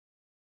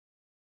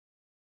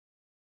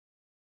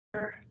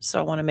so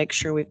I want to make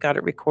sure we've got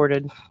it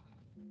recorded.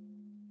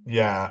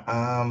 Yeah.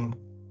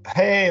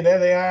 Hey, there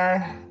they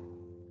are.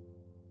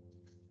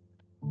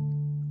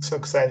 So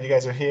excited you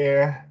guys are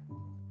here.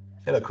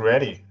 They look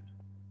ready.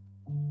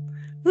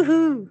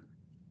 Woohoo!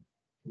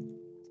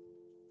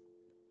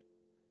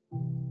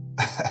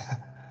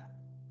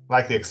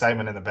 Like the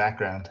excitement in the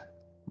background.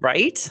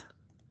 Right?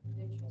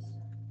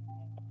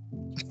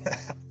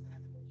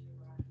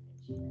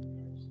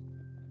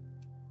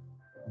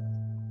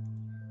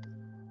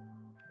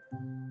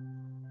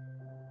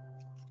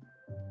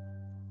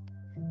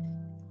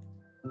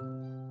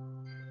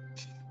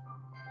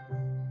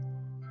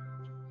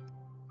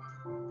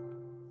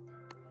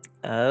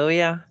 Oh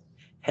yeah.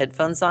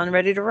 Headphones on,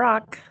 ready to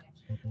rock.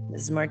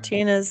 Mrs.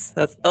 Martinez.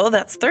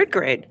 That's third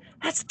grade.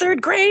 That's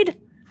third grade.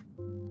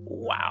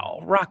 Wow.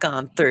 Rock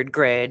on, third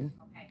grade.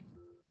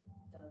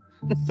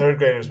 Third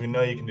graders, we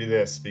know you can do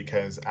this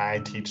because I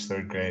teach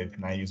third grade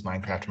and I use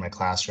Minecraft in my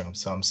classroom.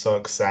 So I'm so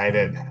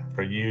excited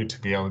for you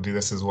to be able to do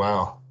this as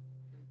well.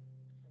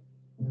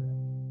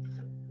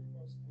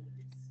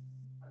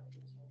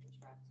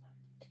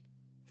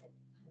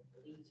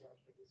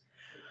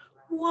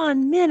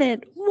 1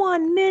 minute.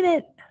 1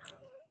 minute.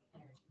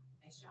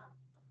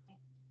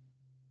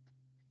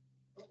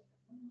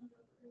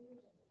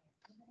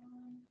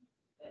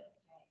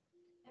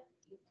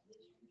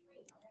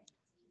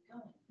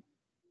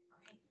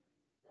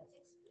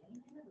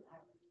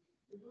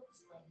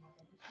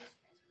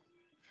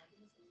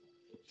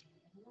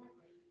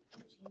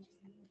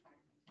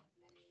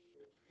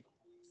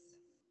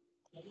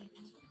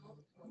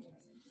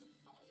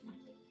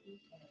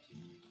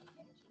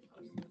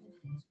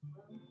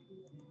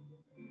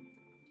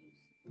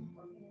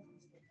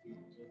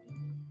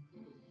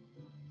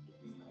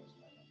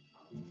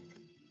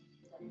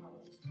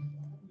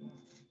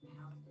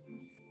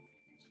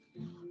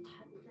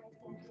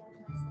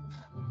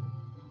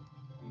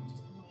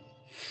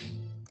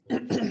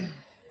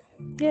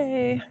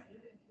 Yay.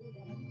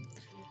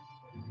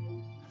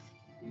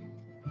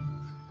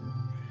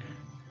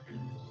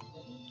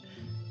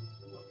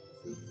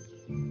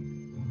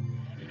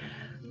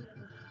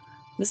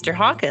 Mr.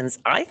 Hawkins,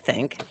 I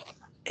think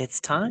it's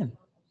time.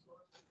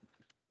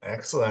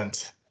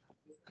 Excellent.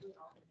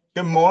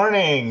 Good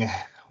morning.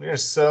 We are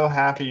so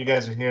happy you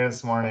guys are here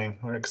this morning.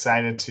 We're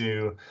excited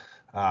to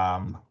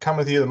come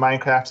with you to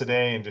Minecraft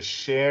today and just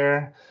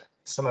share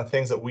some of the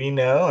things that we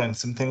know and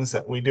some things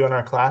that we do in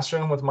our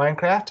classroom with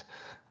Minecraft.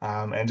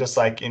 And just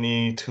like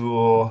any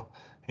tool,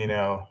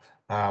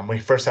 we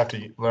first have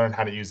to learn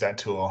how to use that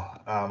tool.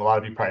 A lot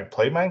of you probably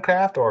play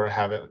Minecraft or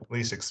have at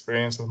least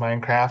experience with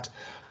Minecraft.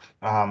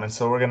 And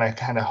so we're going to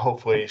kind of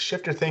hopefully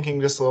shift your thinking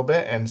just a little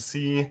bit and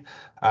see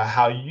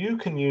how you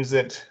can use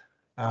it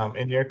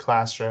in your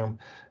classroom.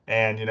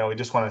 And, we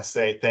just want to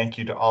say thank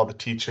you to all the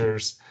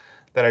teachers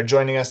that are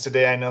joining us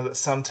today. I know that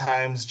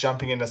sometimes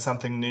jumping into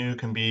something new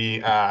can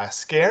be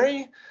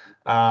scary,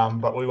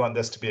 but we want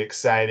this to be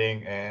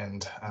exciting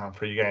and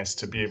for you guys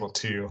to be able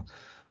to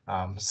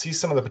see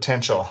some of the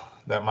potential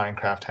that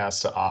Minecraft has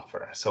to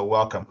offer. So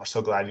welcome. We're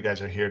so glad you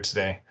guys are here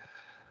today.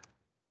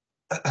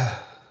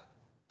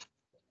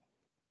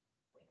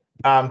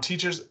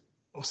 Teachers,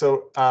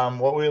 so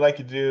what we like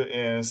to do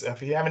is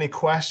if you have any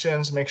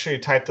questions, make sure you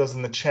type those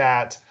in the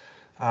chat.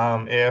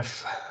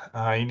 If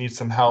you need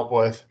some help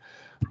with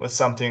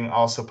something,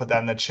 also put that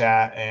in the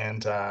chat.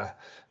 And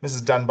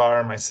Mrs. Dunbar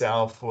and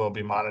myself will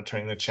be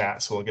monitoring the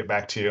chat, so we'll get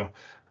back to you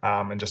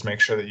and just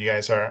make sure that you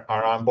guys are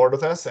on board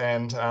with us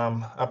and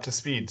up to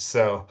speed.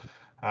 So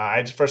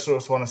I first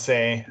want to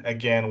say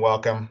again,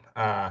 welcome.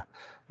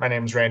 My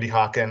name is Randy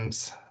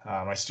Hawkins.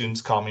 My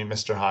students call me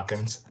Mr.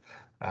 Hawkins.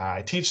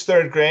 I teach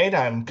third grade.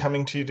 I'm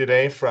coming to you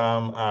today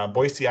from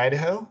Boise,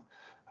 Idaho.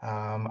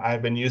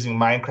 I've been using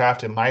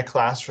Minecraft in my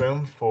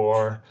classroom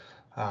for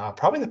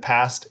probably the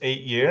past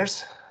 8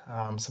 years.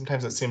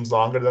 Sometimes it seems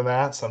longer than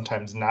that,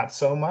 sometimes not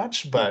so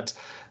much, but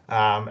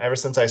ever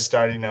since I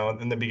started,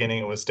 in the beginning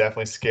it was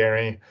definitely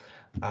scary,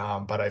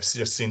 but I've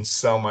just seen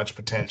so much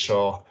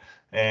potential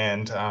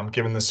and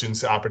given the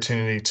students the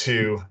opportunity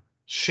to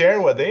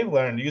share what they've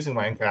learned using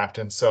Minecraft.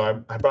 And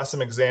so I brought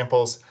some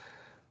examples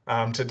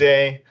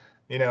today.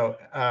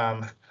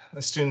 The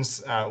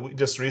students, we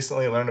just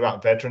recently learned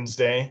about Veterans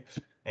Day.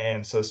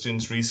 And so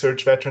students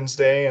researched Veterans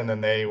Day, and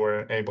then they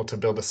were able to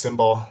build a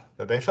symbol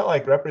that they felt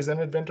like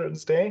represented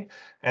Veterans Day,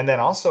 and then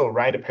also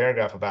write a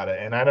paragraph about it.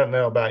 And I don't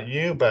know about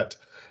you, but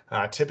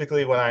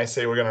typically when I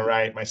say we're going to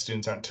write, my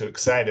students aren't too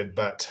excited.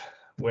 But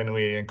when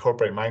we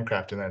incorporate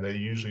Minecraft in there, they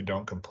usually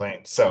don't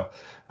complain. So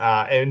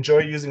I enjoy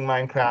using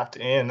Minecraft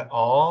in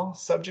all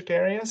subject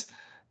areas.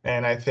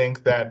 And I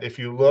think that if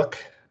you look,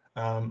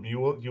 you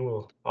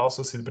will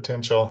also see the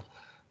potential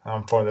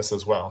for this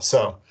as well.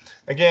 So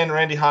again,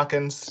 Randy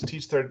Hawkins,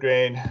 teach third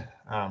grade.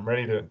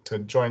 ready to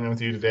join in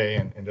with you today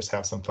and just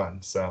have some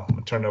fun. So I'm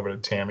going to turn it over to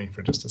Tammy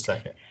for just a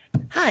second.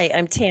 Hi,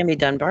 I'm Tammy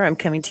Dunbar. I'm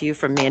coming to you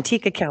from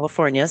Manteca,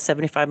 California,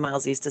 75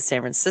 miles east of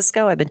San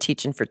Francisco. I've been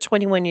teaching for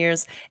 21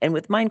 years, and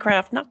with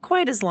Minecraft, not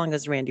quite as long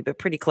as Randy, but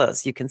pretty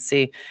close. You can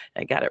see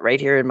I got it right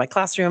here in my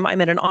classroom.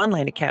 I'm at an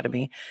online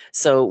academy,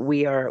 so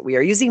we are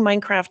using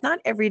Minecraft not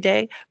every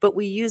day, but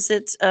we use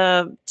it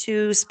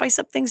to spice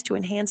up things, to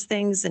enhance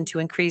things, and to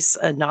increase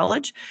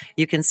knowledge.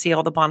 You can see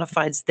all the bona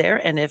fides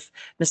there, and if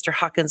Mr.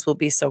 Hawkins will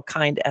be so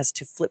kind as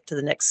to flip to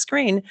the next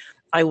screen,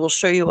 I will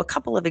show you a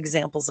couple of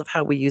examples of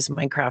how we use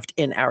Minecraft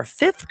in our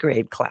 5th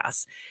grade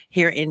class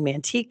here in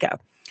Manteca.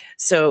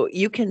 So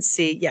you can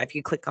see, yeah, if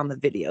you click on the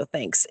video,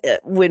 thanks.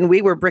 When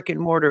we were brick and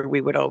mortar, we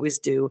would always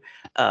do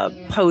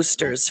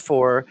posters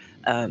for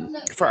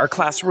our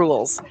class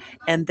rules.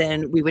 And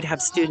then we would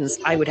have students,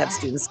 I would have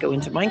students go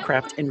into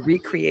Minecraft and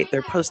recreate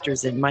their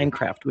posters in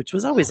Minecraft, which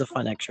was always a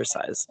fun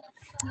exercise.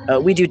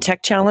 We do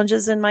tech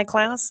challenges in my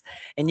class,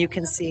 and you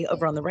can see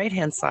over on the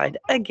right-hand side,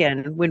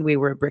 again, when we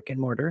were brick and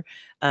mortar,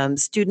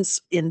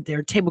 students in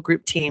their table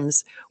group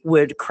teams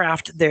would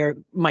craft their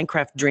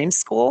Minecraft Dream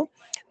School.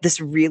 This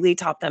really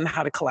taught them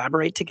how to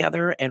collaborate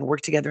together and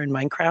work together in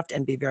Minecraft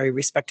and be very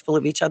respectful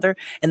of each other.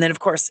 And then, of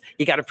course,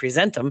 you got to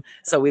present them.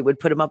 So we would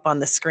put them up on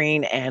the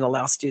screen and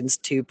allow students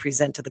to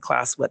present to the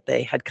class what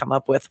they had come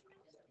up with.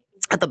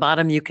 At the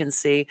bottom, you can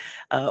see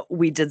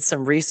we did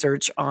some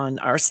research on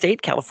our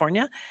state,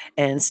 California,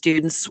 and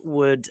students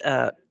would,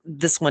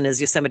 this one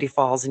is Yosemite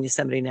Falls and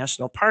Yosemite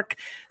National Park.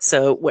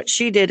 So what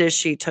she did is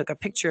she took a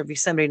picture of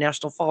Yosemite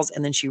National Falls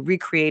and then she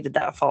recreated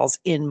that falls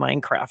in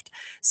Minecraft.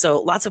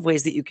 So lots of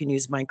ways that you can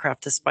use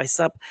Minecraft to spice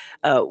up.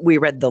 We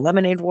read The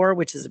Lemonade War,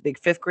 which is a big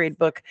 5th grade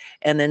book.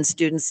 And then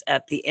students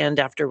at the end,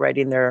 after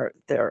writing their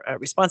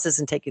responses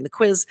and taking the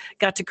quiz,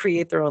 got to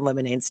create their own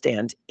lemonade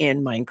stand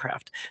in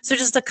Minecraft. So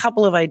just a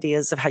couple of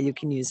ideas of how you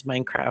can use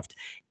Minecraft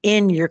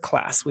in your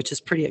class, which is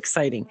pretty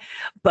exciting.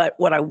 But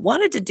what I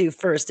wanted to do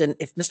first, and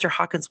if Mr.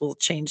 Hawkins will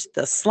change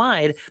the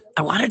slide,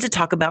 I wanted to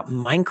talk about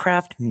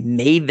Minecraft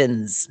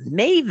mavens.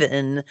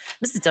 Maven.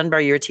 Mrs.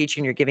 Dunbar, you're a teacher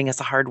and you're giving us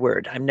a hard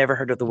word. I've never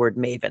heard of the word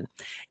maven.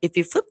 If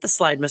you flip the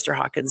slide, Mr.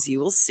 Hawkins, you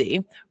will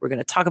see we're going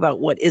to talk about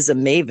what is a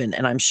maven,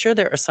 and I'm sure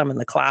there are some in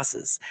the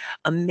classes.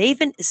 A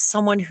maven is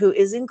someone who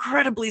is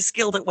incredibly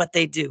skilled at what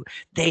they do.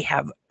 They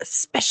have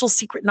special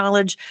secret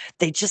knowledge.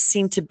 They just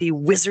seem to be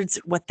wizards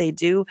at what they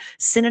do.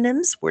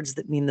 Synonyms, words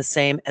that mean the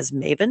same as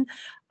maven,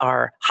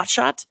 are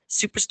hotshot,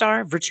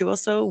 superstar,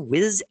 virtuoso,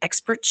 whiz,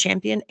 expert,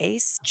 champion,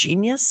 ace,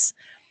 genius.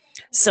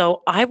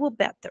 So I will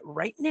bet that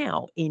right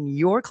now in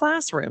your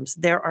classrooms,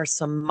 there are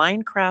some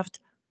Minecraft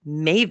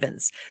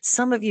mavens.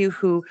 Some of you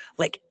who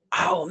like,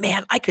 oh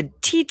man, I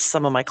could teach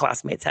some of my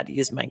classmates how to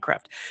use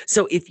Minecraft.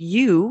 So if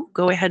you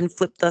go ahead and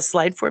flip the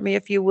slide for me,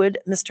 if you would,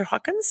 Mr.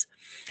 Hawkins.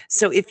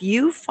 So if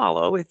you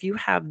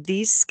have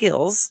these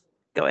skills,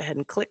 go ahead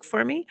and click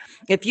for me.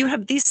 If you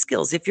have these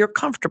skills, if you're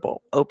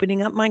comfortable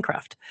opening up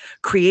Minecraft,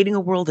 creating a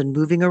world and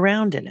moving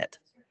around in it,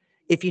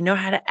 if you know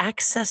how to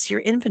access your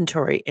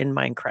inventory in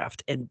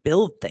Minecraft and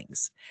build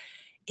things,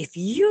 if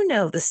you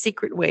know the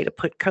secret way to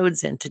put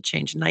codes in to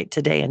change night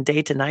to day and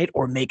day to night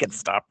or make it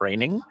stop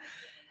raining,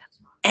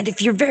 and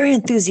if you're very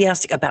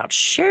enthusiastic about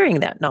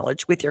sharing that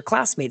knowledge with your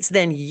classmates,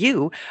 then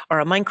you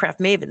are a Minecraft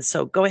maven.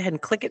 So go ahead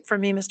and click it for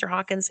me, Mr.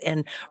 Hawkins.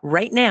 And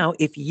right now,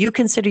 if you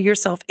consider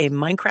yourself a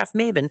Minecraft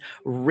maven,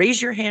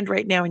 raise your hand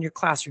right now in your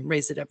classroom.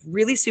 Raise it up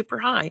really super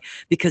high,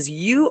 because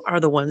you are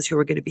the ones who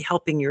are going to be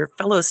helping your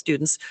fellow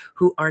students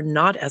who are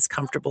not as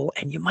comfortable.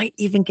 And you might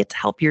even get to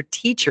help your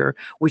teacher,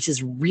 which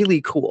is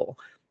really cool.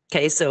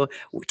 Okay, so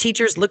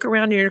teachers, look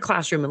around in your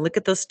classroom and look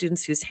at those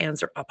students whose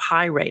hands are up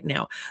high right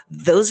now.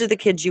 Those are the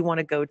kids you want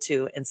to go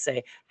to and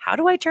say, how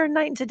do I turn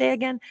night into day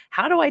again?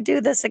 How do I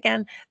do this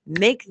again?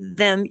 Make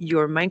them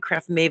your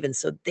Minecraft maven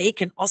so they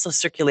can also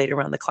circulate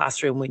around the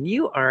classroom when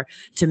you are,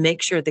 to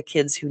make sure the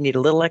kids who need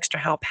a little extra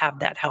help have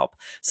that help.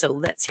 So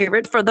let's hear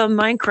it for the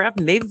Minecraft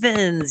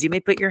mavens. You may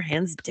put your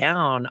hands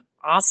down.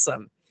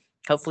 Awesome.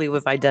 Hopefully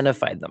we've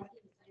identified them.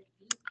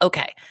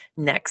 Okay,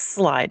 next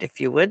slide, if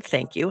you would.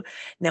 Thank you.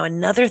 Now,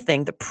 another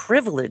thing, the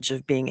privilege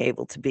of being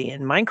able to be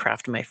in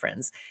Minecraft, my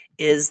friends,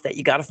 is that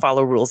you got to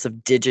follow rules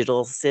of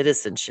digital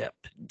citizenship.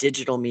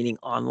 Digital meaning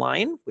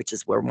online, which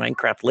is where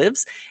Minecraft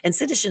lives, and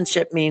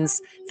citizenship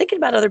means thinking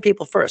about other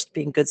people first,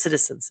 being good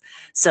citizens.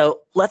 So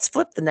let's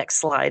flip the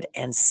next slide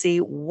and see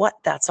what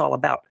that's all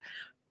about.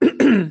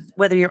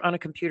 Whether you're on a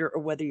computer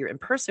or whether you're in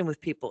person with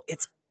people,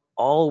 it's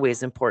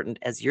always important,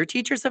 as your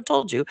teachers have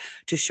told you,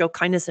 to show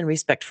kindness and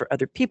respect for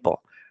other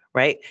people.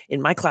 Right?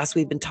 In my class,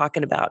 we've been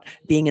talking about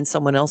being in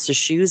someone else's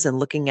shoes and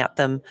looking at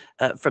them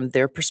from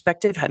their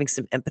perspective, having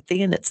some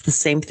empathy. And it's the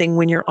same thing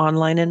when you're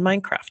online in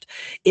Minecraft.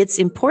 It's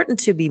important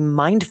to be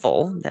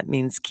mindful, that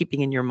means keeping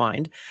in your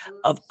mind,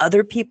 of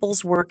other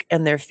people's work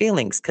and their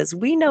feelings. Because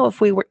we know if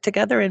we work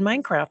together in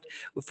Minecraft,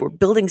 if we're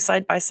building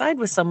side by side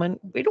with someone,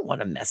 we don't want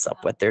to mess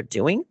up what they're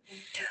doing.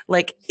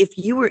 Like if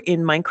you were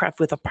in Minecraft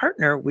with a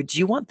partner, would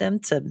you want them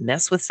to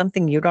mess with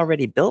something you'd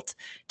already built,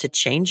 to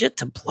change it,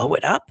 to blow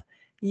it up?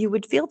 You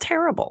would feel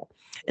terrible.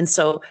 And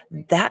so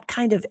that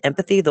kind of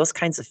empathy, those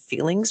kinds of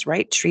feelings,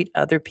 right? Treat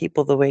other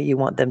people the way you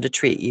want them to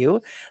treat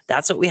you.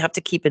 That's what we have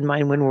to keep in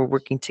mind when we're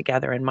working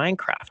together in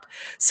Minecraft.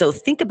 So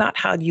think about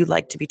how you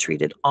like to be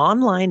treated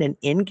online and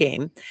in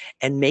game,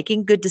 and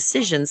making good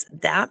decisions.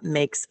 That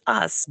makes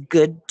us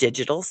good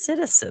digital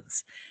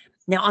citizens.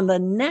 Now, on the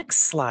next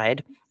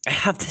slide, I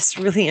have this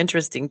really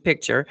interesting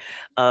picture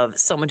of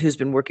someone who's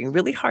been working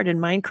really hard in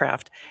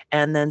Minecraft,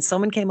 and then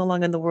someone came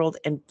along in the world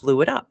and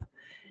blew it up.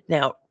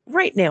 Now,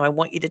 right now, I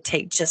want you to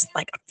take just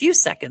like a few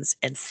seconds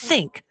and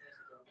think,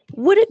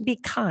 would it be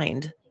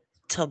kind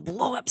to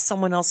blow up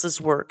someone else's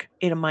work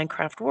in a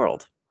Minecraft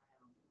world?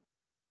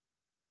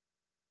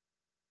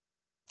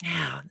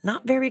 Yeah,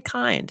 not very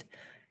kind.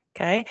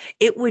 Okay.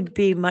 It would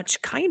be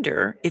much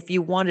kinder if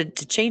you wanted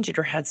to change it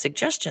or had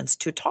suggestions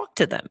to talk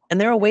to them.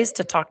 And there are ways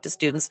to talk to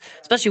students,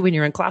 especially when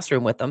you're in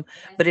classroom with them.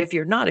 But if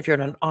you're not, if you're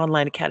in an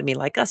online academy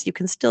like us, you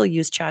can still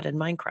use chat in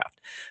Minecraft.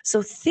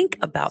 So think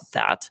about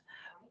that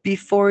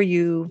before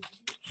you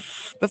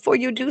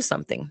do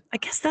something. I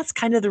guess that's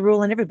kind of the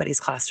rule in everybody's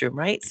classroom,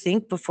 right?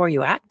 Think before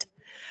you act.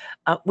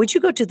 Would you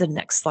go to the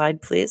next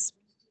slide, please?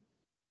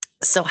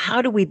 So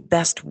how do we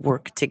best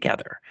work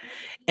together?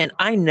 And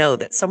I know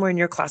that somewhere in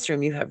your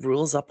classroom, you have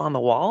rules up on the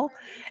wall.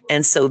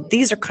 And so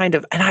these are kind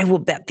of, and I will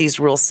bet these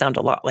rules sound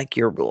a lot like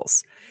your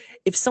rules.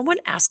 If someone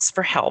asks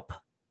for help,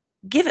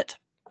 give it,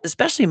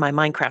 especially my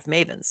Minecraft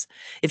mavens.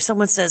 If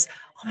someone says,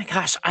 oh my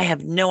gosh, I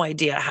have no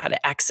idea how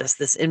to access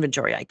this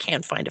inventory, I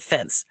can't find a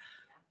fence,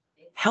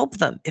 help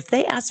them. If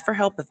they ask for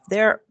help, if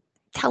they're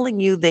telling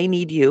you they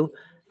need you,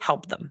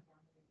 help them.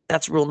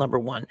 That's rule number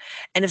one.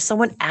 And if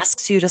someone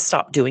asks you to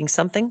stop doing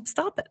something,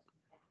 stop it,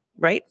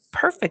 right?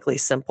 Perfectly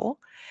simple.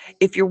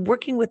 If you're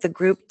working with a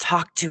group,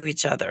 talk to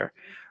each other,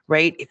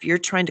 right? If you're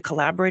trying to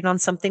collaborate on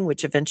something,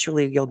 which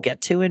eventually you'll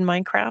get to in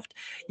Minecraft,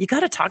 you got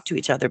to talk to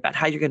each other about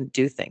how you're going to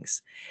do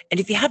things. And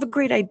if you have a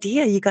great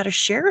idea, you got to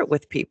share it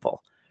with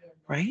people,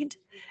 right?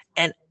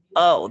 And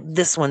oh,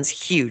 this one's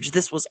huge.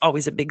 This was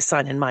always a big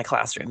sign in my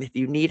classroom. If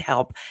you need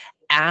help,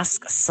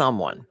 ask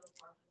someone.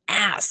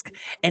 Ask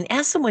and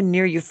ask someone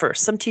near you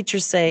first. Some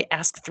teachers say,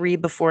 ask three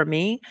before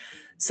me.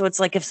 So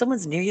it's like if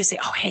someone's near you, say,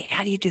 oh, hey,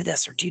 how do you do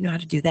this? Or do you know how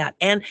to do that?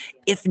 And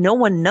if no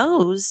one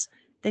knows,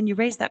 then you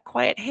raise that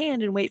quiet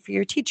hand and wait for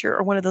your teacher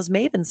or one of those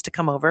mavens to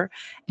come over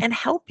and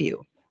help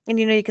you. And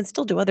you can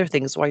still do other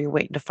things while you're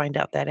waiting to find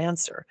out that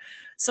answer.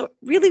 So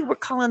really, we're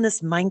calling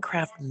this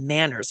Minecraft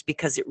manners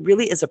because it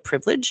really is a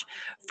privilege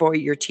for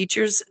your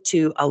teachers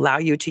to allow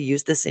you to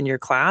use this in your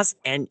class.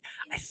 And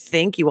I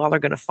think you all are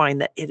going to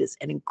find that it is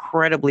an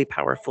incredibly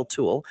powerful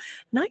tool,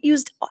 not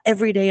used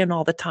every day and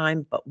all the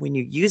time, but when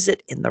you use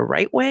it in the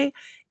right way,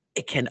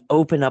 it can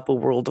open up a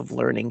world of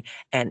learning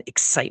and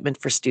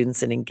excitement for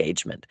students and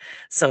engagement.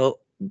 So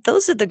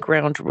those are the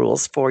ground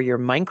rules for your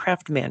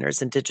Minecraft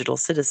manners and digital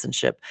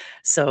citizenship.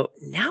 So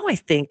now I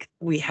think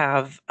we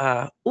have,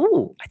 I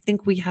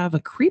think we have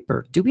a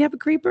creeper. Do we have a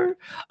creeper?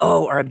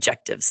 Oh, our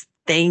objectives.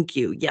 Thank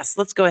you. Yes,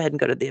 let's go ahead and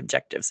go to the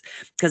objectives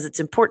because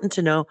it's important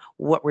to know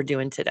what we're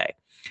doing today.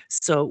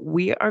 So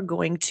we are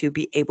going to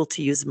be able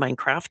to use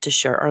Minecraft to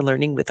share our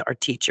learning with our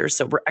teachers.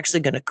 So we're actually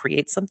going to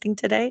create something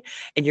today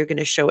and you're going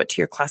to show it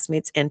to your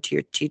classmates and to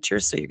your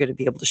teachers. So you're going to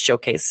be able to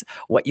showcase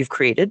what you've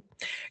created.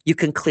 You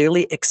can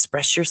clearly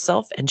express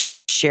yourself and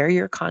share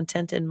your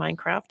content in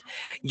Minecraft.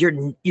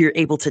 You're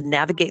able to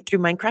navigate through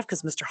Minecraft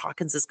because Mr.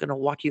 Hawkins is going to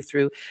walk you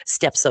through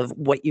steps of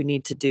what you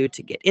need to do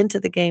to get into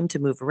the game, to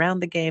move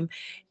around the game.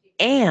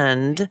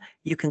 And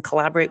you can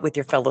collaborate with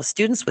your fellow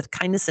students with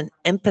kindness and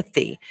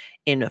empathy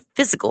in a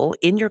physical,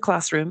 in your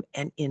classroom,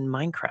 and in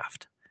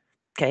Minecraft.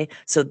 Okay,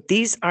 so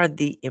these are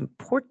the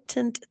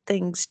important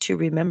things to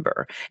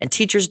remember. And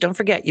teachers, don't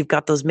forget, you've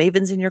got those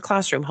mavens in your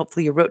classroom.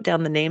 Hopefully you wrote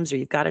down the names or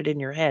you've got it in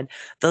your head.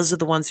 Those are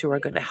the ones who are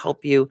going to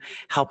help you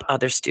help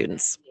other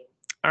students.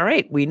 All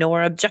right, we know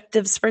our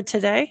objectives for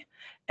today.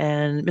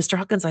 And Mr.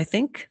 Hawkins, I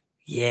think,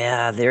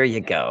 yeah, there you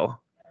go.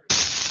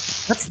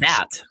 What's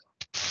that?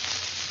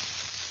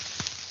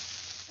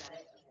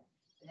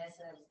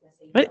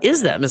 What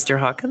is that, Mr.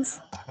 Hawkins?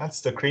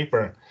 That's the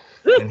creeper.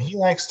 And he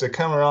likes to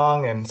come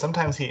along and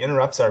sometimes he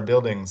interrupts our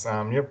buildings.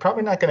 You're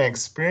probably not going to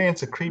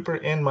experience a creeper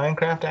in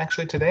Minecraft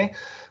actually today,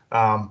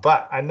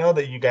 but I know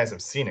that you guys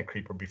have seen a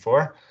creeper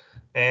before.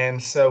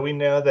 And so we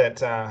know that,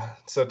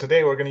 so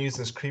today we're going to use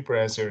this creeper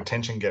as your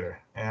attention getter.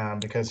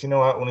 Because you know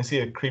what, when we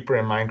see a creeper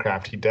in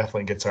Minecraft, he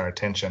definitely gets our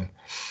attention.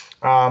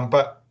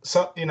 But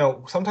so,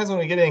 sometimes when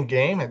we get in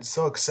game, it's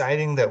so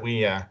exciting that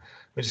we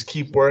just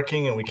keep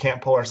working and we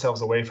can't pull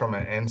ourselves away from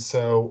it. And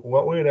so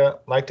what we would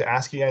like to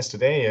ask you guys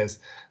today is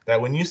that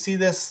when you see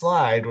this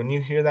slide, when you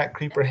hear that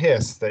creeper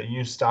hiss, that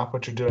you stop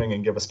what you're doing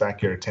and give us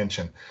back your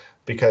attention,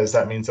 because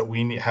that means that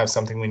we have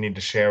something we need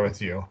to share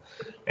with you.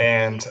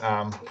 And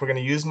if we're going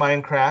to use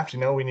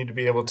Minecraft, we need to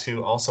be able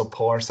to also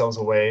pull ourselves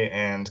away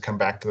and come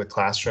back to the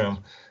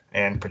classroom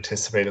and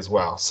participate as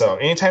well. So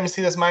anytime you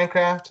see this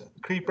Minecraft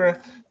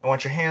creeper, I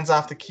want your hands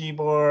off the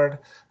keyboard.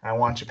 I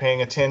want you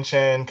paying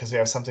attention because we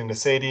have something to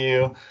say to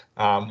you.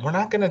 We're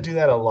not going to do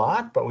that a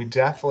lot, but we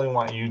definitely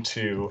want you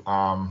to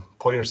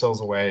pull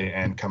yourselves away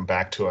and come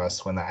back to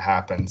us when that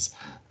happens.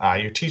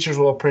 Your teachers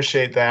will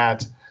appreciate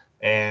that,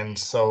 and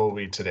so will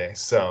we today.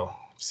 So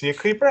see a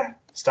creeper?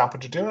 Stop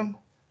what you're doing.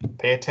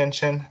 Pay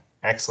attention.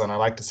 Excellent. I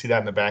like to see that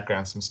in the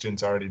background. Some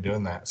students are already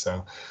doing that.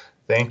 So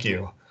thank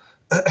you.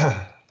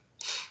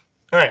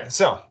 All right,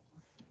 so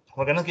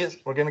we're gonna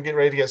get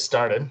ready to get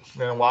started. I'm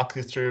gonna walk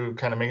you through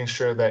kind of making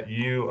sure that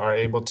you are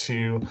able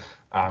to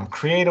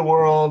create a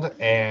world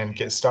and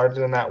get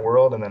started in that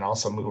world, and then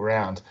also move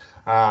around.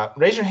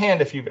 Raise your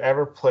hand if you've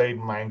ever played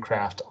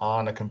Minecraft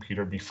on a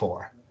computer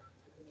before,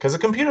 because the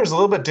computer is a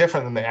little bit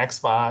different than the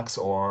Xbox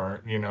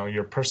or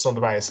your personal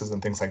devices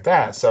and things like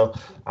that. So,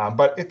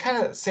 but it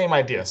kind of same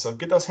idea. So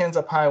get those hands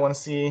up high. I want to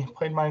see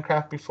played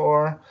Minecraft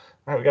before.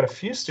 All right, we got a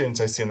few students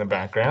I see in the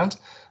background.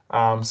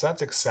 So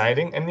that's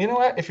exciting. And you know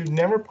what? If you've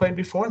never played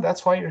before,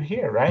 that's why you're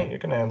here, right? You're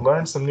going to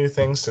learn some new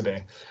things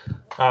today.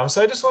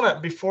 So I just want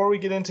to, before we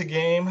get into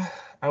game,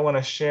 I want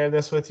to share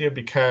this with you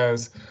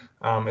because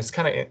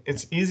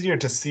it's easier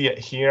to see it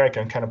here. I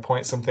can kind of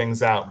point some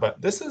things out,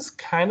 but this is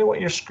kind of what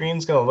your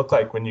screen's going to look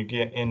like when you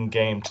get in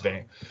game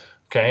today.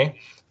 Okay.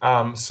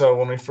 So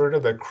when we refer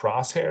to the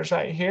crosshairs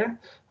right here,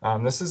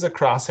 this is a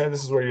crosshair.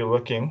 This is where you're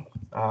looking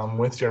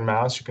with your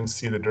mouse. You can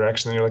see the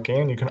direction that you're looking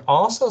in. You can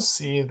also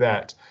see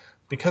that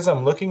because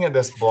I'm looking at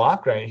this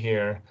block right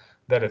here,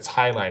 that it's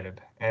highlighted.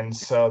 And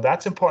so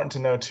that's important to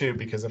know too,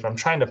 because if I'm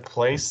trying to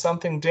place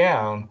something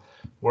down,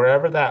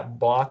 wherever that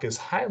block is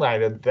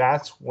highlighted,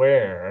 that's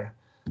where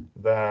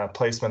the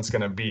placement's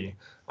going to be.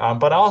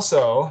 But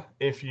also,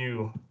 if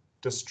you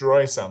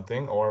destroy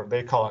something, or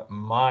they call it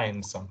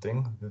mine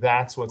something,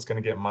 that's what's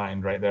going to get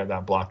mined right there,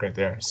 that block right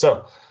there.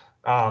 So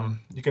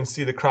you can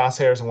see the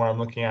crosshairs and where I'm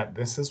looking at.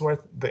 This is where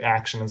the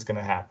action is going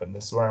to happen.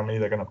 This is where I'm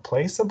either going to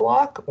place a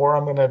block or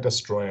I'm going to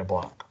destroy a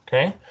block.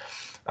 Okay.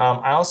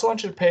 I also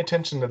want you to pay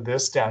attention to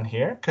this down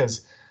here,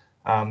 because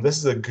this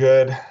is a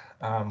good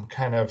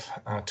kind of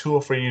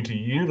tool for you to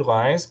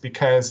utilize,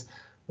 because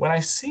when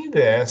I see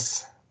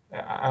this,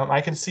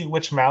 I can see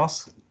which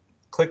mouse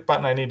click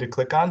button I need to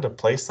click on to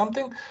place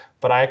something,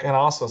 but I can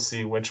also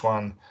see which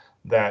one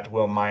that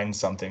will mine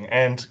something.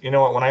 And you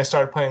know what, when I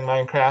started playing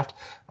Minecraft,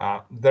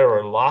 there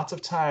were lots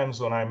of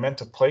times when I meant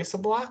to place a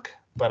block,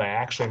 but I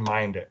actually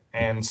mined it.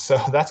 And so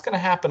that's going to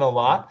happen a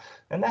lot,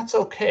 and that's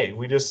okay.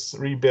 We just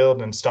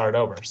rebuild and start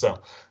over.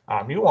 So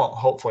you won't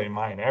hopefully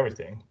mine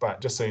everything,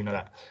 but just so you know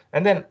that.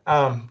 And then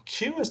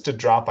Q is to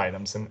drop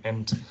items,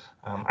 and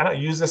I don't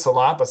use this a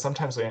lot, but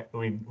sometimes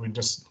we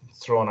just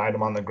throw an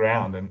item on the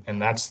ground,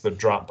 and that's the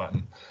drop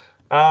button.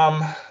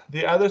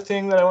 The other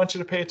thing that I want you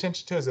to pay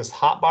attention to is this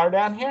hotbar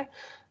down here.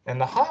 And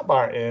the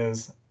hotbar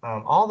is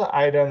all the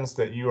items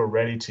that you are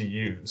ready to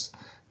use.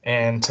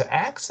 And to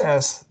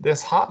access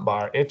this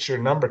hotbar, it's your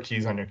number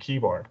keys on your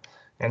keyboard.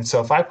 And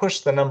so if I push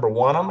the number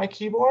 1 on my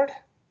keyboard,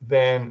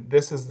 then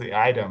this is the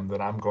item that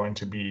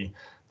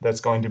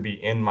that's going to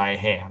be in my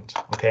hand.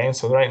 Okay, and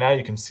so right now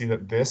you can see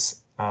that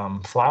this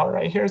flower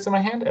right here is in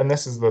my hand, and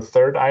this is the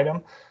 3rd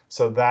item.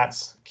 So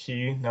that's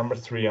key number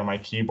 3 on my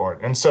keyboard.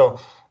 And so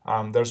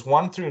there's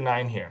 1 through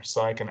 9 here,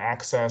 so I can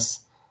access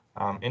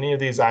any of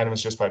these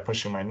items just by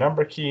pushing my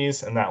number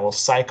keys, and that will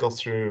cycle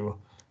through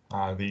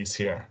these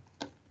here.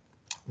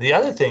 The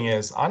other thing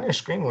is, on your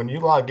screen when you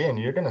log in,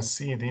 you're going to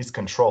see these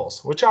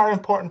controls, which are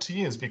important to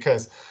use,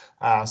 because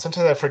sometimes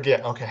I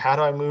forget, okay, how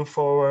do I move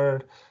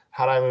forward?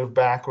 How do I move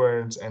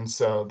backwards? And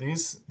so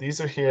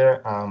these are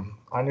here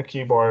on your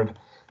keyboard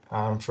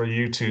for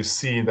you to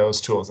see those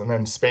tools. And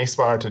then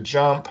spacebar to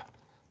jump.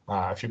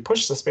 If you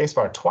push the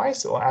spacebar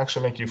twice, it will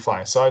actually make you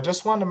fly. So I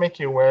just want to make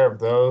you aware of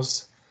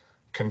those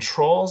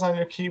controls on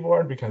your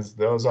keyboard, because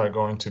those are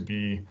going to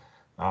be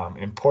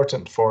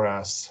important for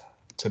us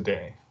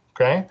today.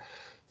 Okay,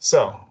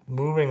 so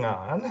moving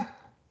on,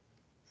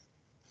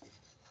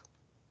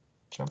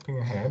 jumping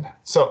ahead.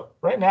 So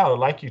right now I'd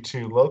like you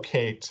to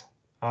locate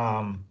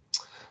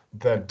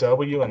the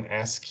W and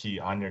S key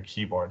on your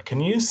keyboard. Can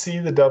you see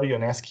the W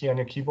and S key on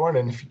your keyboard?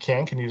 And if you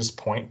can you just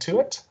point to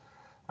it?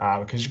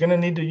 Because you're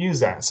going to need to use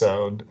that.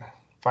 So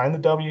find the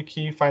W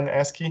key, find the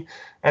S key,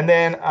 and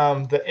then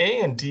the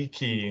A and D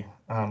key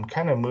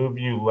kind of move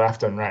you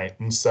left and right.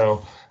 And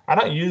so I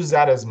don't use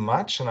that as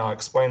much, and I'll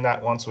explain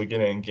that once we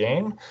get in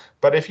game.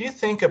 But if you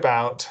think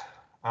about,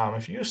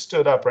 if you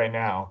stood up right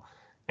now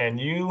and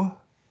you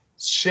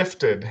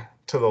shifted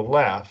to the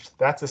left,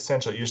 that's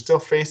essential. You're still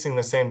facing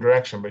the same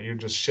direction, but you're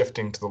just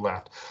shifting to the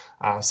left.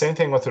 Same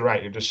thing with the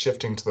right, you're just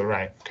shifting to the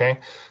right, okay?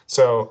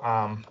 So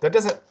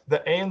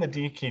the A and the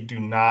D key do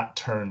not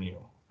turn you,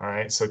 all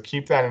right? So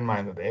keep that in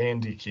mind, that the A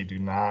and D key do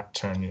not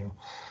turn you.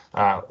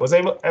 Was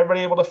everybody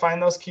able to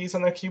find those keys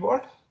on their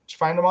keyboard? Did you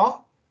find them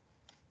all?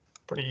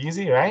 Pretty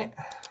easy, right?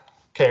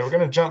 Okay, we're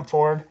gonna jump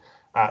forward.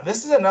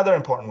 This is another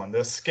important one, the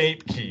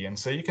escape key. And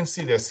so you can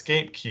see the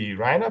escape key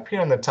right up here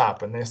on the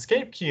top. And the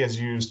escape key is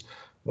used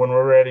when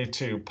we're ready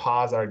to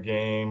pause our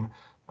game,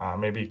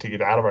 maybe to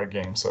get out of our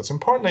game. So it's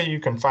important that you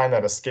can find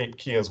that escape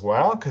key as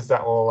well, because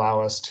that will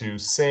allow us to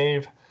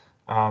save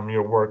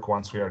your work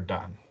once we are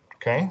done.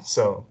 Okay,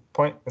 so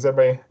is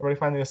everybody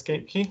find the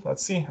escape key?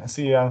 Let's see. I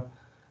see, yeah,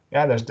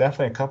 there's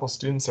definitely a couple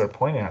students that are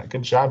pointing at it.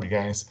 Good job, you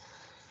guys.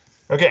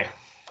 Okay,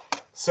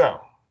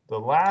 so the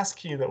last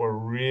key that we're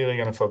really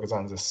going to focus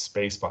on is the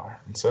space bar.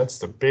 And so it's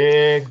the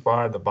big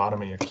bar at the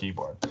bottom of your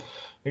keyboard.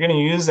 You're going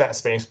to use that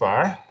space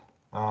bar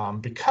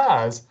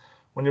because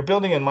when you're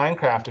building in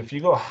Minecraft, if you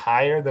go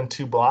higher than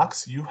 2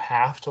 blocks, you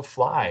have to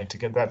fly to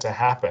get that to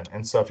happen.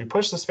 And so if you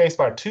push the space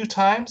bar 2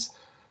 times,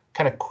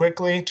 kind of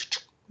quickly,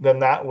 then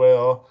that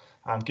will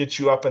get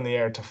you up in the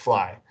air to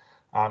fly.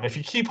 If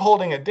you keep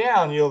holding it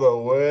down, you'll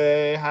go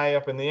way high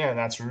up in the air, and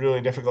that's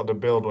really difficult to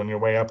build when you're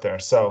way up there.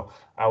 So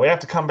we have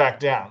to come back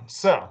down.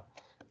 So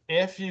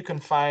if you can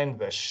find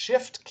the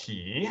shift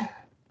key,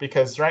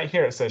 because right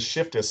here it says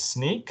shift is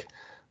sneak,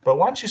 but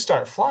once you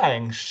start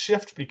flying,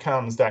 shift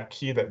becomes that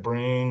key that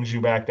brings you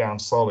back down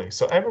slowly.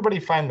 So everybody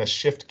find the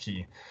shift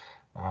key.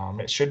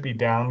 It should be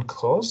down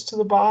close to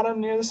the bottom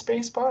near the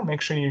space bar.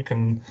 Make sure you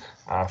can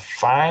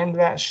find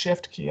that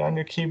shift key on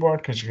your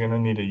keyboard, because you're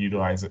going to need to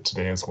utilize it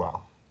today as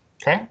well.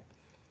 Okay?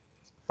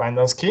 Find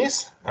those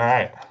keys? All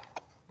right.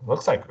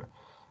 Looks like we're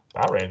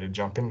about ready to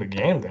jump into the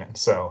game then.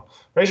 So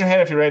raise your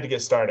hand if you're ready to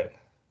get started.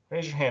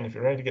 Raise your hand if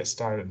you're ready to get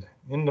started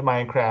into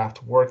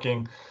Minecraft,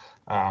 working.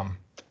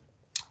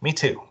 Me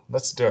too.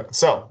 Let's do it.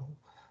 So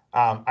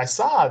I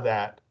saw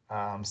that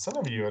some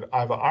of you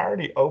have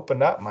already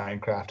opened up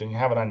Minecraft and you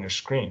have it on your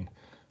screen,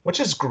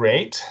 which is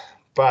great.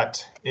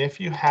 But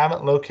if you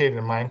haven't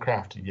located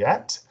Minecraft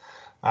yet,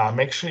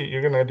 make sure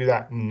you're going to do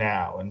that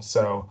now. And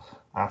so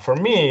for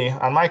me,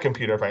 on my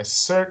computer, if I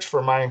search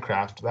for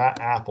Minecraft, that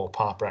app will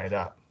pop right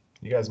up.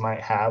 You guys might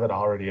have it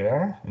already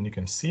there and you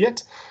can see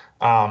it.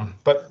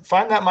 But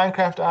find that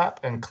Minecraft app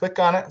and click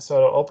on it so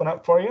it'll open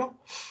up for you.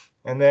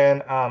 And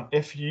then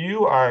if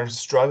you are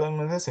struggling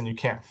with this and you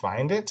can't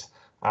find it,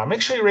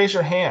 make sure you raise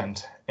your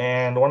hand,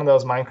 and one of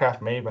those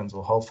Minecraft mavens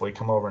will hopefully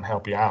come over and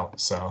help you out.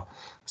 So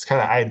it's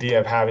kind of the idea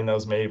of having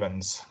those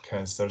mavens,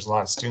 because there's a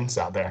lot of students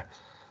out there.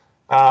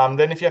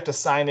 Then if you have to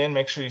sign in,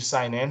 make sure you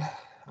sign in.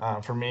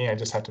 For me, I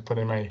just have to put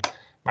in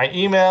my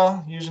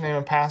email, username,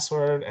 and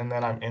password, and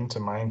then I'm into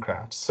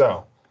Minecraft.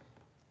 So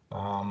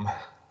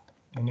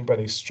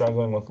anybody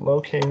struggling with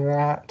locating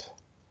that?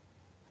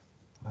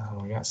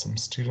 We got some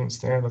students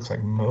there. Looks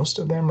like most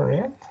of them are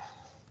in.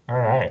 All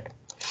right.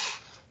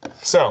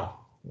 So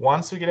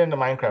once we get into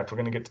Minecraft, we're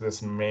going to get to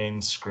this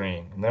main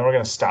screen, and then we're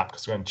going to stop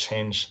because we're going to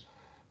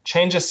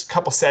change a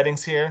couple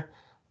settings here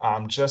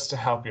just to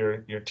help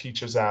your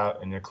teachers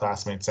out and your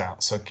classmates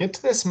out. So get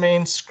to this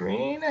main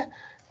screen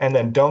and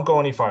then don't go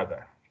any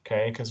farther,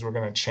 okay? Because we're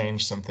going to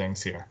change some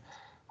things here.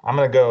 I'm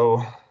going to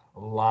go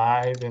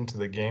live into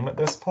the game at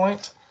this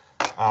point,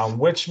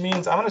 which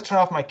means I'm going to turn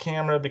off my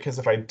camera, because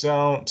if I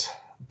don't,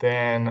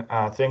 then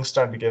things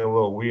start to get a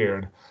little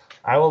weird.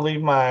 I will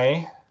leave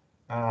my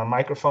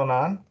microphone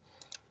on,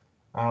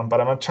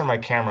 but I'm going to turn my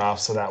camera off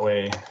so that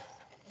way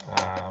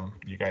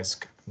you guys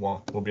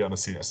will be able to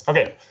see this.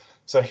 Okay,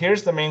 so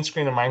here's the main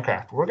screen of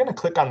Minecraft. We're going to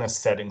click on this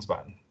settings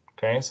button.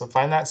 Okay, so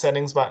find that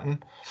settings button,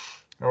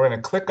 and we're going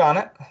to click on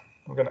it.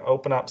 We're going to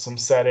open up some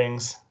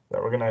settings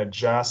that we're going to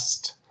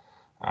adjust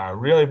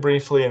really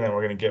briefly, and then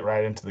we're going to get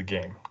right into the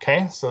game.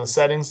 Okay, so the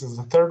settings is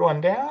the third one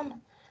down.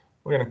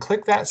 We're going to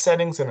click that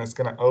settings, and it's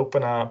going to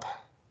open up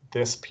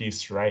this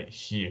piece right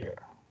here.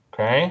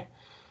 Okay,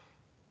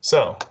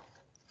 so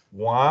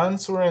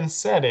once we're in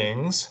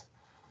settings,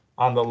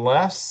 on the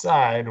left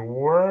side,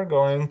 we're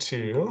going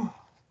to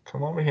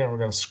come over here and we're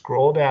going to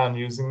scroll down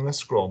using the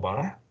scroll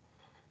bar,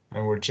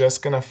 and we're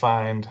just going to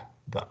find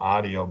the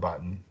audio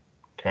button.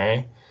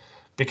 Okay,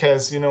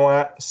 because you know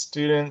what,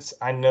 students,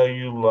 I know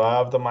you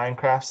love the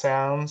Minecraft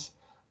sounds,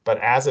 but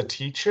as a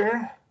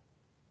teacher,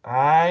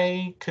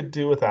 I could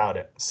do without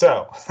it.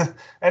 So,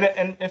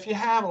 and if you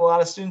have a lot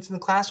of students in the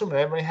classroom and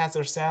everybody has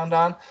their sound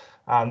on,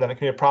 then it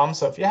can be a problem.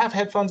 So if you have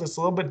headphones, it's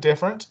a little bit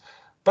different.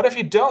 But if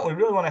you don't, we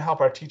really want to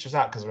help our teachers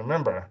out, because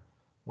remember,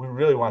 we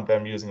really want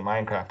them using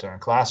Minecraft in our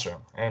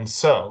classroom. And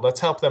so let's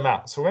help them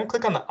out. So we're going to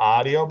click on the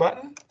audio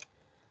button,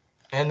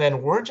 and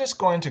then we're just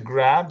going to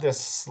grab this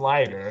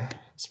slider.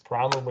 It's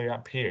probably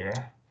up here.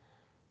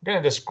 We're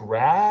going to just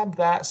grab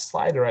that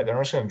slider right there.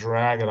 We're just going to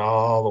drag it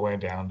all the way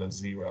down to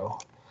 0.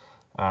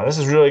 This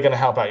is really going to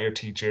help out your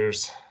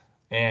teachers.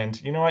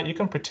 And you know what? You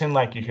can pretend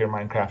like you hear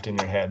Minecraft in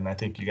your head, and I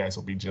think you guys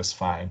will be just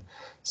fine.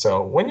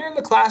 So when you're in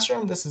the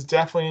classroom, this is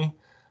definitely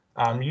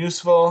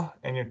useful,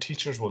 and your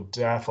teachers will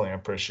definitely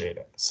appreciate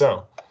it.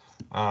 So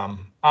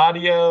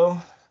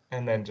audio,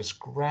 and then just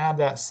grab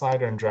that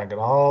slider and drag it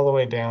all the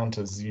way down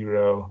to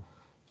 0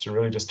 to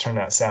really just turn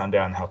that sound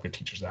down and help your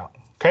teachers out.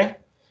 Okay?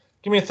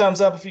 Give me a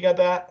thumbs up if you got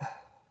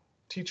that.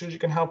 Teachers, you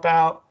can help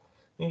out.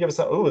 You can give us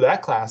a, ooh,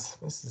 that class.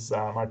 This is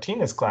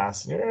Martina's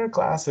class. Your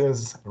class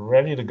is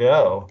ready to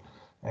go.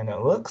 And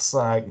it looks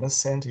like Miss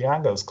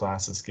Santiago's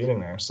class is getting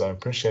there, so I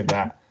appreciate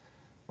that.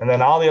 And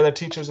then all the other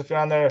teachers, if you're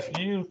on there, if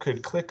you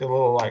could click a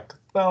little like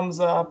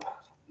thumbs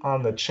up,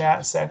 on the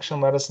chat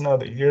section. Let us know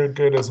that you're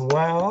good as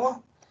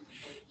well.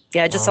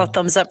 Yeah, I just saw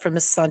thumbs up from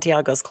Miss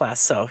Santiago's class,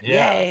 so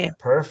Yeah, yay.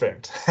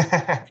 perfect.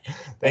 Thank you,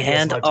 Miss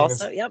And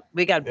Martinez. also, yep,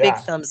 we got big Yeah.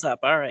 thumbs up.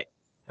 All right.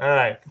 All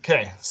right.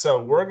 Okay.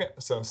 So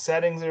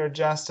settings are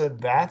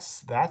adjusted.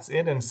 That's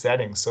it in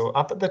settings. So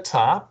up at the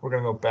top, we're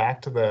gonna go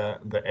back to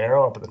the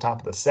arrow up at the top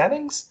of the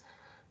settings,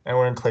 and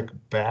we're gonna click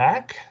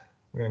back.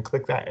 We're gonna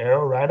click that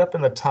arrow right up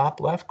in the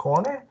top left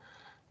corner.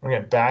 We're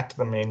gonna get back to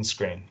the main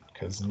screen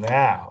because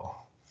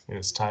now it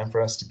is time for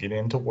us to get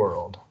into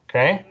World.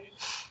 Okay.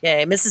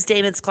 Yay. Mrs.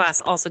 Damon's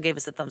class also gave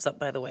us a thumbs up,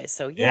 by the way.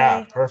 So yay.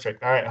 Yeah,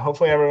 perfect. All right.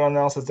 Hopefully everyone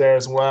else is there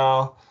as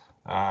well.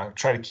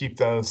 Try to keep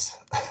those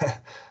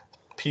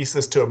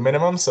pieces to a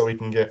minimum so we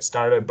can get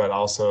started, but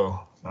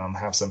also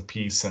have some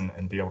peace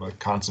and be able to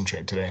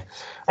concentrate today.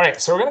 All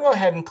right, so we're going to go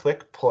ahead and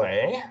click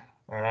play,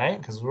 all right,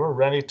 because we're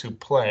ready to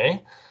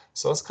play.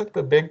 So let's click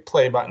the big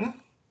play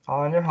button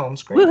on your home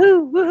screen.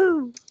 Woohoo,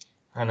 woohoo.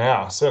 I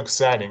know, so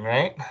exciting,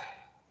 right?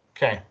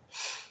 Okay,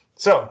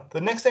 so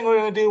the next thing we're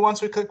going to do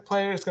once we click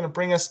play is going to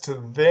bring us to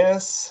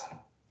this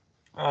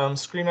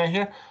screen right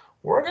here.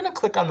 We're going to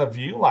click on the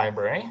view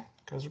library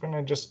because we're going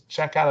to just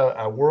check out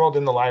a world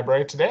in the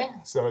library today.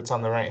 So it's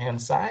on the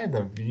right-hand side,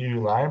 the view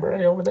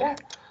library over there.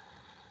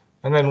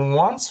 And then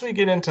once we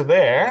get into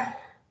there,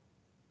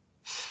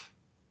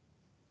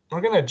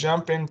 we're going to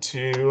jump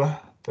into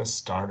the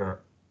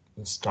starter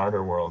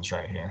worlds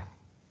right here.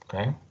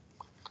 Okay.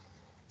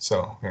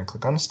 So we're going to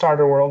click on the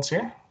starter worlds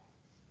here.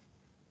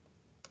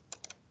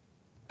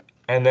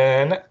 And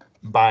then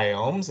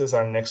biomes is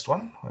our next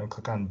one. We're going to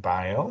click on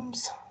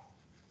biomes.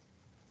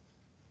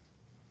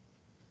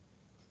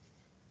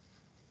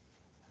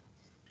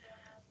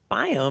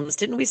 Biomes.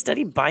 Didn't we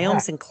study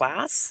biomes in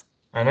class?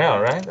 I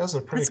know, right? Those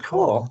are pretty That's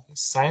cool.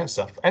 science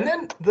stuff. And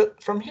then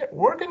from here,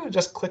 we're going to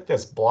just click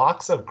this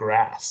blocks of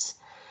grass.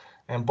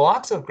 And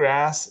blocks of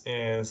grass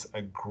is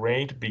a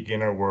great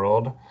beginner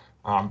world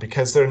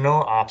because there are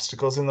no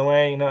obstacles in the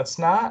way. You know, it's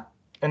not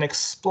an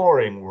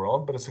exploring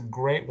world, but it's a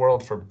great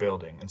world for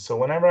building. And so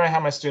whenever I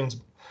have my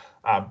students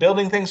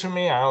building things for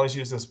me, I always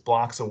use this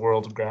blocks of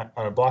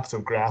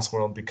grass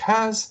world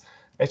because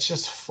it's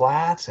just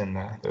flat and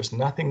there's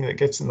nothing that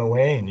gets in the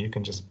way and you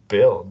can just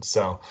build.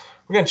 So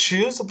we're going to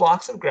choose the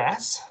blocks of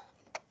grass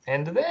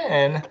and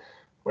then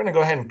we're going to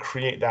go ahead and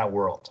create that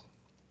world.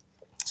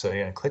 So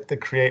you're going to click the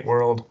create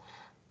world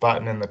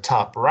button in the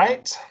top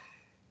right.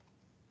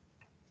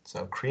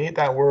 So create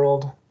that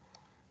world,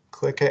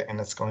 click it, and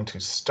it's going to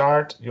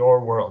start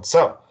your world.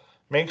 So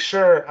make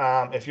sure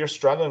if you're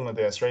struggling with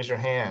this, raise your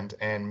hand,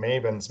 and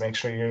Mavens, make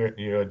sure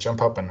you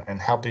jump up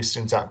and help these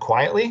students out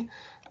quietly,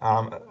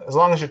 as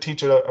long as your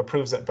teacher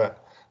approves it.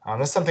 But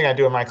that's something I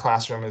do in my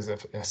classroom is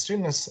if a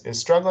student is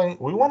struggling,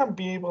 we want to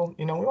be able,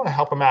 we want to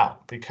help them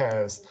out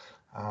because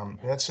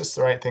that's just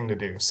the right thing to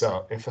do.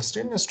 So if a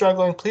student is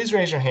struggling, please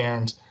raise your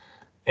hand.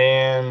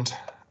 And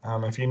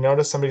if you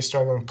notice somebody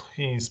struggling,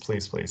 please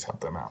help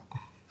them out.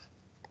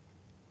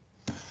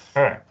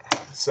 All right,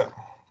 so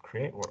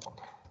create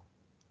world.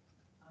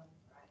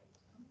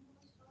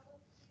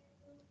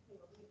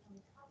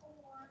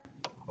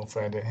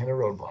 Hopefully I didn't hit a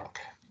roadblock.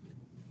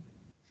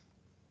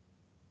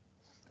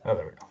 Oh,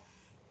 there we go.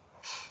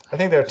 I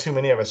think there are too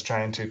many of us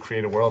trying to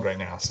create a world right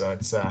now, so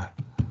it's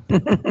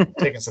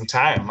taking some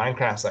time.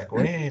 Minecraft's like,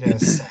 wait a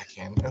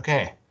second.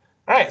 Okay.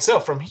 All right, so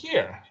from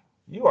here,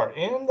 you are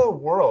in the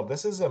world.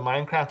 This is a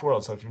Minecraft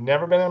world. So if you've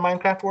never been in a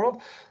Minecraft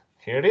world,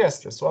 here it is.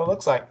 This is what it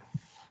looks like.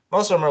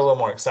 Most of them are a little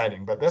more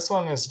exciting, but this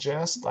one is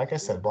just, like I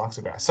said, blocks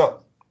of grass.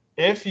 So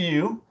if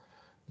you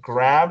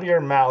grab your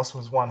mouse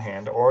with one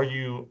hand, or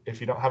if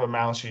you don't have a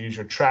mouse, you use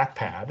your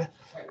trackpad.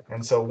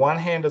 And so one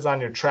hand is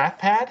on your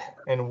trackpad,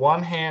 and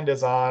one hand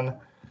is on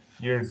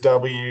your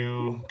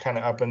W kind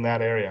of up in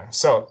that area.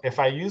 So if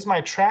I use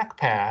my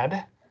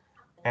trackpad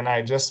and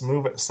I just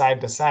move it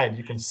side to side,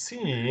 you can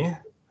see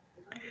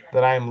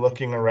that I'm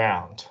looking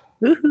around.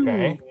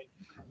 Okay.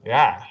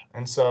 Yeah.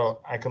 And so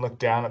I can look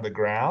down at the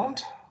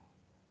ground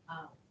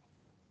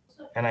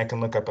and I can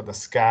look up at the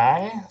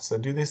sky. So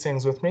do these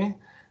things with me.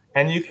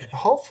 And you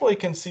hopefully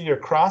can see your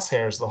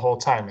crosshairs the whole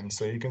time. And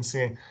so you can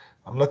see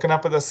I'm looking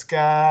up at the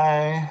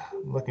sky,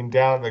 looking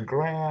down at the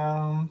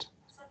ground.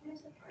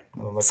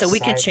 So we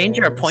could change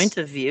our sideways. point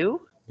of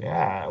view?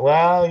 Yeah,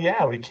 well,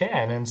 yeah, we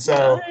can. And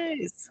so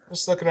nice.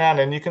 Just looking around,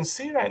 and you can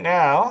see right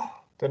now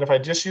that if I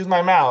just use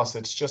my mouse,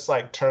 it's just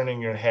like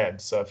turning your head.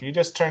 So if you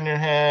just turn your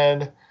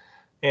head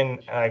in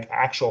like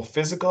actual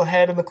physical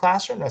head in the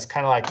classroom, that's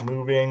kind of like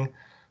moving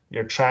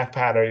your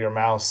trackpad or your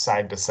mouse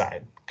side to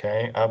side,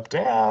 okay? Up,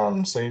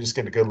 down, so you just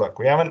get a good look.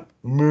 We haven't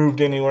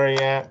moved anywhere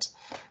yet,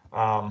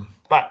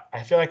 but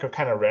I feel like we're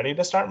kind of ready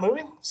to start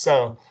moving.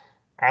 So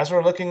as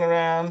we're looking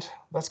around,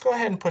 let's go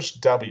ahead and push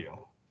W,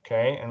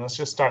 okay? And let's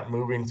just start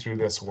moving through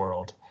this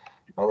world.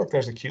 Oh, look,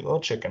 there's a cute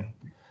little chicken.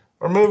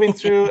 We're moving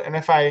through, and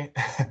if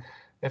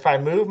I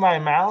move my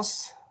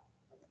mouse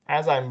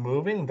as I'm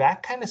moving,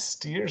 that kind of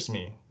steers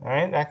me,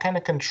 right? That kind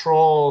of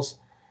controls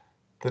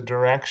the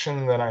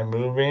direction that I'm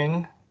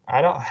moving.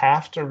 I don't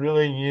have to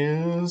really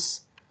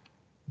use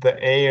the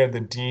A or the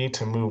D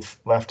to move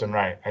left and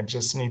right. I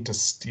just need to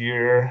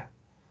steer,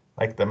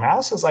 like the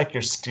mouse is like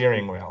your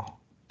steering wheel.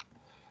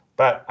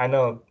 But I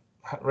know,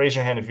 raise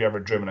your hand if you've ever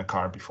driven a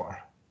car before.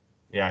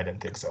 Yeah, I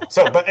didn't think so.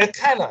 So, but it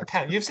kind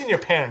of, you've seen your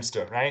parents do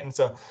it, right? And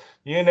so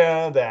you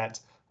know that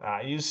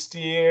you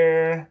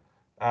steer,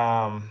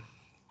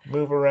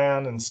 move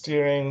around and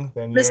steering,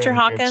 then you're Mr. in good shape.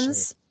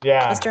 Hawkins,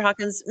 Yeah. Mr.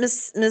 Hawkins,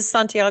 Ms.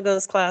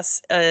 Santiago's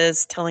class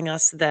is telling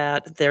us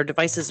that their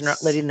devices are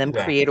not letting them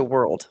create a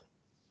world.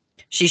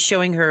 She's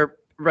showing her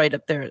right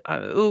up there.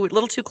 Ooh, a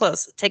little too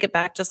close. Take it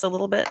back just a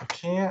little bit. I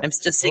can't. I'm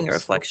just seeing a Oops,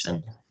 reflection.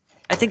 oops.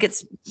 I think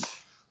it's,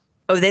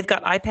 oh, they've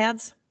got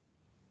iPads?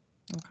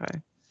 Okay.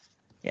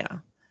 Yeah.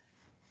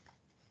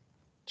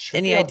 Should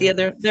Any be able idea to-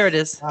 there? There it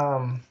is.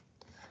 I'm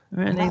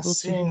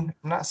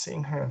not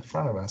seeing her in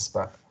front of us,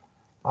 but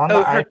on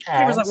the her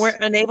camera's on. We're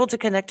iPads. unable to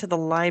connect to the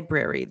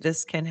library.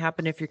 This can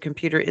happen if your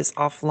computer is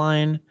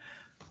offline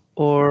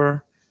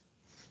or,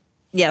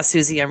 yeah,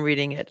 Susie, I'm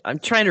reading it. I'm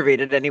trying to read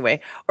it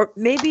anyway. Or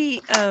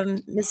maybe,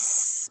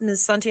 Ms.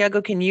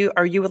 Santiago,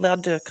 are you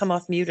allowed to come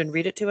off mute and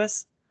read it to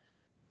us?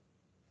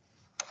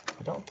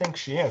 I don't think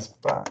she is,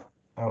 but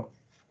oh.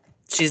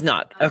 She's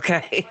not.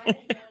 Okay.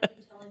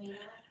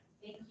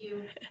 Thank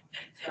you.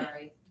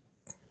 Sorry.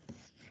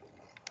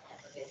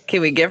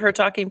 Can we give her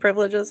talking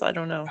privileges? I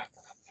don't know.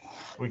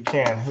 We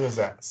can. Who is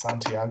that?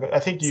 Santiago? I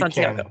think you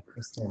Santiago.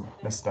 can,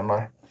 Miss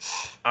Dunbar.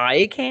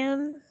 I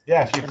can?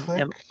 Yeah, if you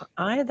click. Am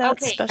I that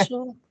Okay.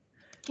 special?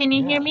 Can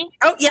you Yeah. hear me?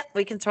 Oh, yeah,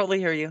 we can totally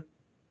hear you.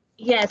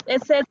 Yes,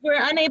 it says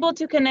we're unable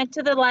to connect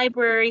to the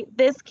library.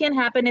 This can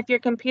happen if your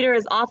computer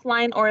is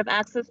offline or if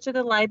access to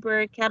the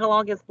library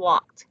catalog is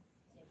blocked.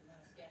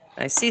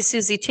 I see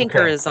Susie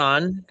Tinker Okay. is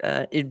on.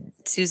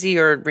 Susie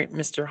or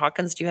Mr.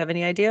 Hawkins, do you have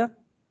any idea?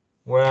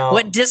 Well,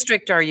 What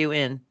district are you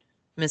in,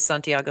 Ms.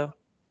 Santiago?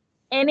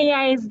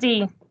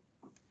 NEISD.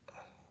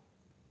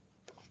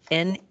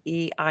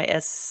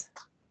 NEIS.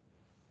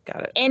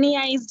 Got it.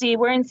 NEISD.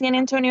 We're in San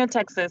Antonio,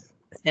 Texas.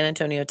 San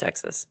Antonio,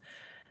 Texas.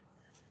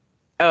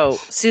 Oh,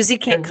 Susie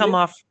can't come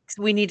off.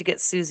 We need to get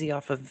Susie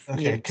off of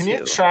okay. mute Can you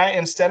too. try,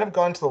 instead of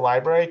going to the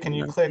library, can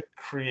you click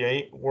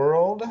Create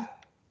World?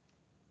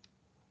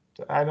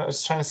 I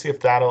was trying to see if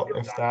that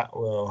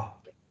will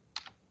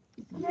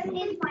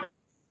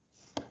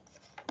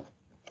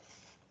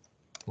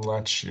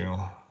let you.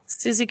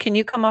 Susie, can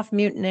you come off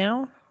mute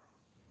now?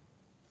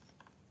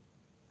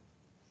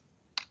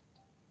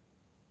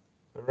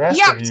 The rest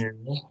Yeah, of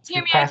you,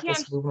 Tammy, I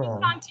practice can. moving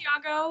around.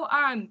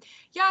 Santiago.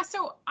 Yeah,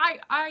 so I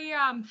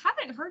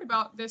haven't heard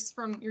about this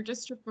from your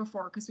district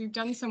before because we've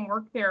done some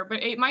work there,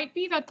 but it might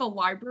be that the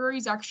library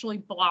is actually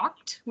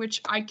blocked,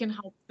 which I can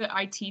help the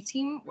IT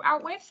team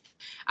out with.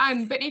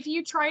 But if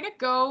you try to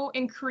go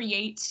and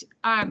create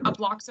a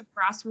Blocks of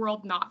Grass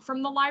world not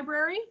from the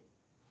library.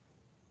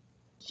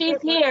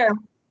 She's here.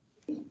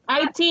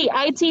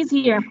 IT's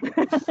here.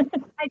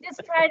 I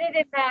just tried it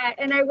in that,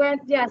 and I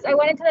went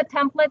into the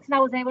templates, and I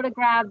was able to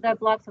grab the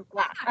blocks of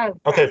glass. Oh,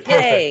 Okay, perfect.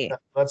 Yay.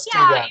 Let's do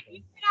Yeah, that. if you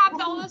could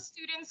have all the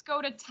students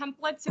go to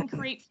templates and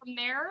create from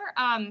there.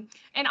 And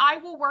I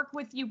will work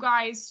with you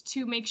guys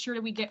to make sure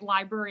that we get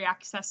library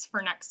access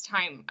for next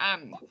time.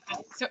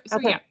 So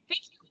Okay. yeah,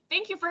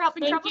 thank you for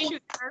helping Thank you.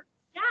 troubleshoot there.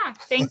 Yeah.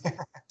 Thanks.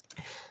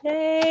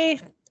 Hey,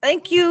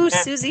 thank you, And-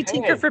 Susie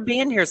Tinker, hey. for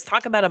being here. Let's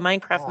talk about a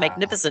Minecraft Yeah.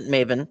 magnificent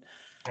maven.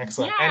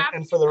 Excellent. Yeah,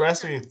 And for the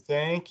rest of you,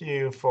 thank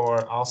you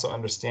for also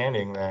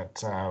understanding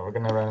that we're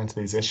going to run into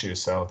these issues.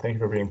 So thank you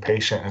for being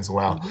patient as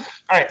well. Mhm.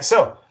 All right,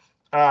 so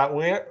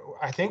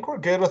I think we're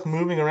good with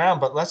moving around,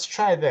 but let's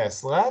try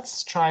this.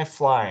 Let's try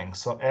flying.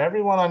 So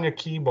everyone on your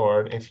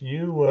keyboard, if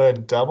you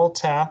would double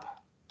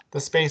tap the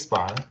space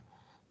bar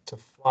to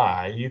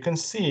fly, you can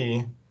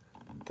see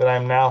that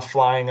I'm now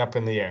flying up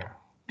in the air.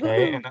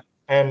 Okay,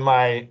 and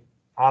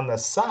on the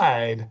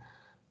side,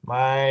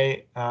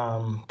 my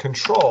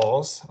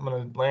controls, I'm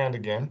going to land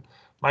again.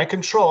 My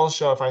controls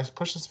show if I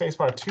push the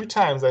spacebar 2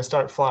 times, I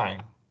start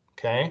flying.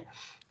 Okay,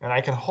 and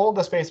I can hold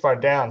the spacebar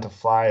down to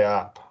fly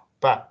up.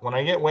 But when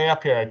I get way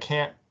up here, I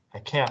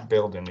can't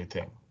build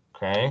anything.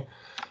 Okay,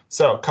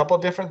 so a couple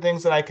different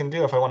things that I can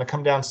do. If I want to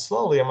come down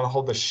slowly, I'm going to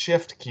hold the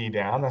Shift key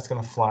down. That's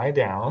going to fly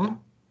down.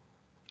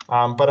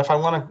 But if I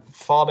want to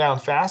fall down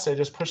fast, I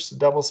just push the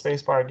double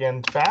spacebar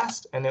again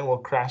fast, and it will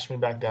crash me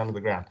back down to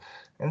the ground.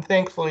 And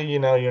thankfully,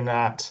 you're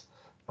not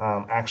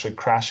actually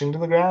crashing to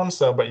the ground,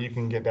 but you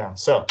can get down.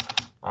 So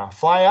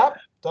fly up,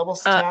 double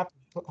tap,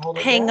 hold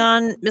it Hang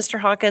down. on, Mr.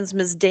 Hawkins.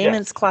 Ms.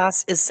 Damon's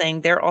class is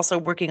saying they're also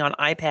working on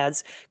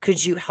iPads.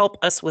 Could you help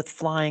us with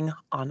flying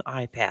on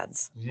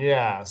iPads?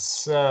 Yeah,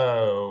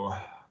 so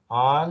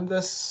on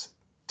this,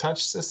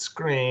 touch the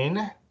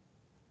screen.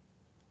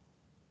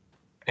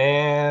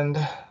 And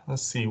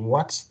let's see,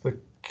 what's the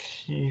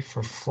key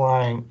for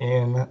flying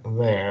in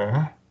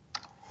there?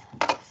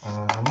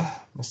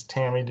 Miss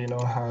Tammy, do you know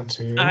how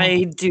to?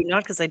 I do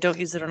not, because I don't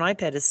use it on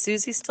iPad. Is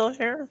Susie still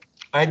here?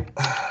 I think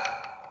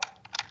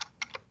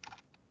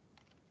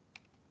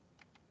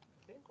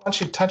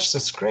once you touch the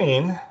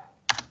screen,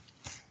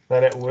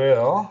 that it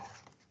will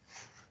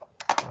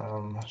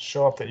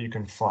show up that you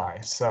can fly.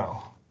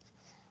 So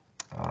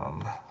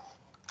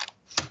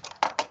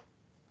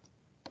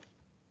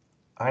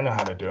I know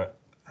how to do it,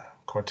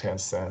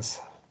 Cortez says.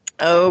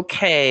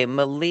 Okay,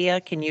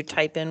 Malia, can you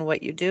type in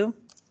what you do?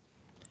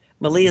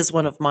 Malia is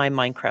one of my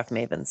Minecraft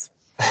mavens.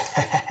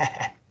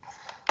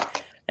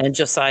 And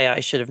Josiah,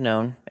 I should have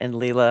known. And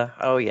Leela,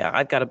 oh yeah,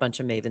 I've got a bunch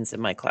of mavens in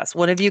my class.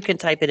 One of you can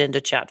type it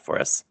into chat for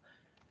us.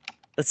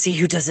 Let's see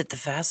who does it the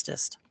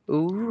fastest.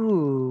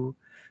 Ooh,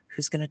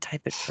 who's going to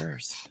type it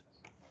first?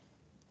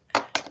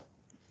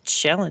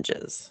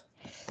 Challenges.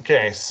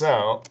 Okay,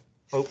 so,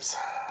 oops,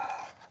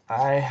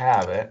 I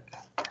have it.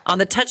 On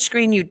the touch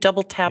screen, you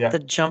double tap Yeah. the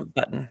jump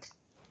button.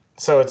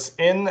 So it's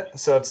in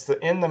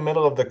the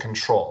middle of the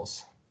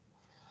controls.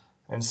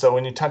 And so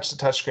when you touch the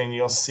touch screen,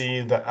 you'll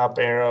see the up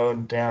arrow,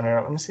 down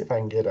arrow. Let me see if I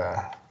can get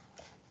a.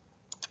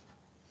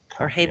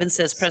 Or Haven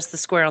says, press the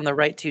square on the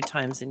right 2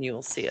 times and you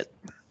will see it.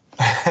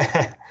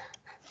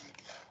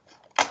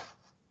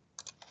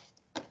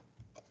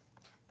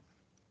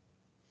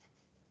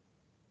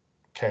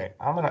 Okay,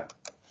 I'm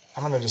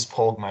gonna just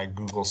pull my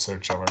Google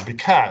search over,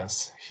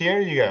 because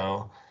here you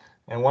go.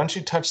 And once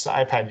you touch the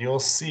iPad, you'll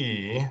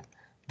see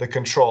the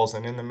controls,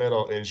 and in the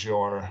middle is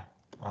your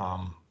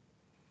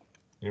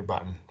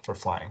button for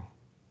flying.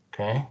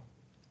 Okay,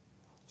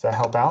 does that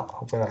help out?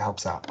 Hopefully that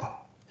helps out.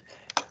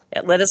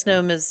 Yeah, let us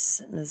know,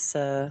 Ms.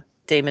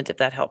 Damon, if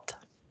that helped.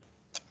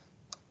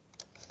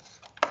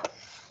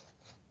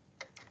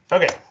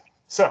 Okay,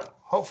 so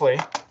hopefully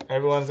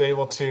everyone's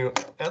able to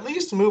at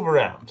least move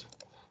around.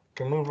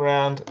 Can move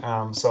around.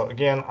 So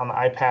again, on the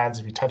iPads,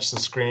 if you touch the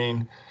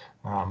screen,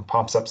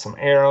 pops up some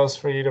arrows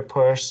for you to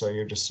push. So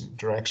you're just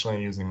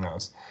directionally using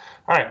those.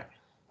 All right.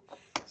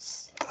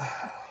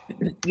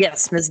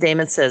 Yes, Ms.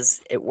 Damon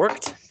says it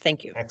worked.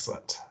 Thank you.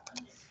 Excellent.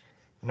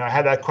 Now I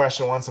had that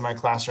question once in my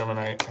classroom, and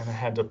I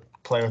had to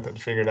play with it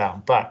to figure it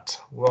out, but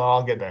we'll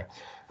all get there.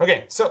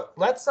 Okay, so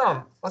let's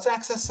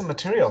access some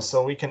materials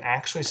so we can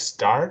actually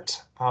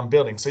start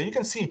building. So you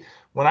can see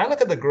when I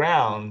look at the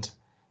ground,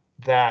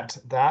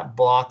 that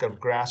block of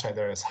grass right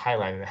there is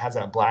highlighted. It has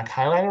that black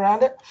highlight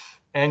around it.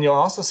 And you'll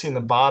also see in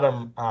the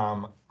bottom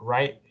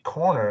right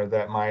corner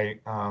that my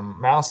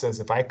mouse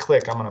says, if I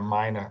click, I'm going to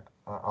mine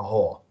a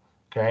hole.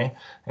 Okay.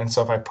 And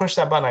so if I push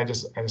that button, I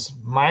just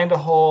mined a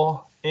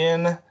hole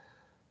in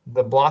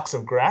the blocks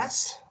of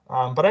grass,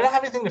 but I don't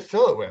have anything to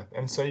fill it with.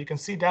 And so you can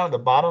see down at the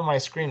bottom of my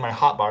screen, my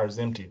hotbar is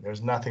empty.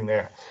 There's nothing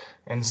there.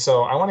 And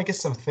so I want to get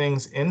some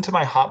things into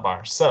my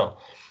hotbar. So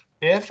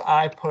if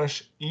I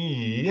push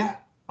E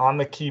on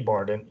the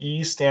keyboard, and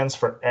E stands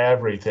for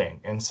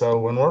everything. And so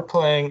when we're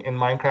playing in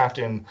Minecraft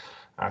in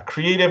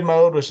creative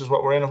mode, which is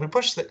what we're in, if we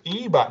push the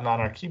E button on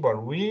our keyboard,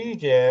 we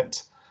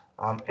get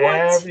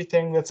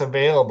everything that's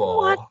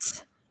available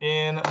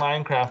in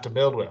Minecraft to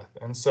build with.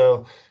 And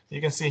so you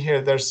can see here,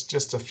 there's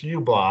just a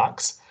few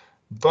blocks,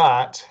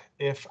 but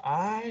if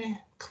I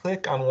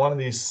click on one of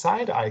these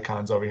side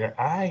icons over here,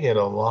 I get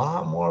a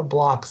lot more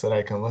blocks that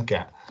I can look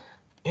at.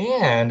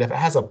 And if it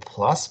has a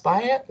plus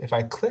by it, if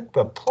I click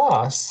the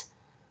plus,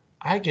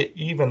 I get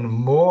even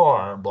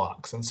more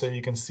blocks. And so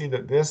you can see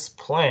that this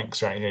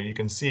planks right here, you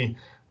can see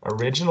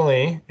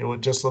originally it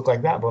would just look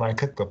like that, but when I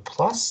click the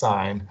plus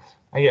sign,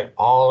 I get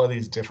all of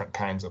these different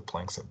kinds of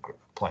planks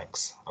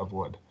of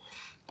wood.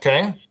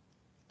 Okay,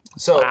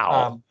 so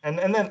wow. And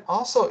then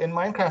also in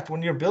Minecraft,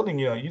 when you're building,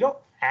 you don't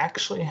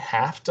actually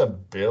have to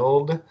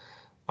build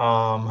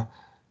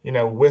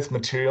with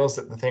materials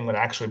that the thing would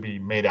actually be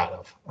made out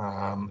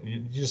of. You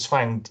just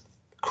find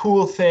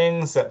cool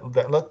things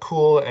that look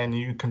cool, and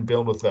you can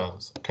build with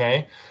those.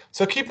 Okay,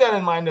 so keep that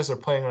in mind as we're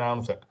playing around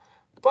with it.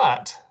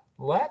 But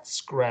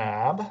let's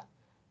grab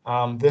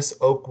this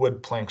oak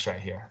wood planks right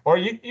here, or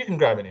you can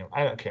grab any of them,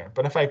 I don't care.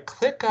 But if I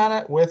click on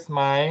it with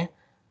my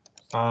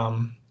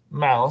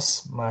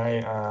mouse,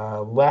 my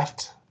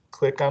left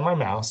click on my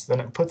mouse, then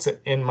it puts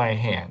it in my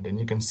hand, and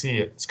you can see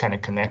it's kind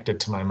of connected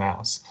to my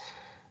mouse.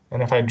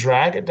 And if I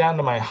drag it down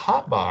to my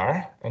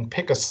hotbar and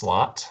pick a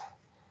slot,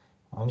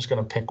 I'm just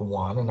going to pick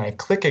one, and I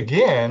click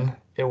again,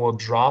 it will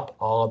drop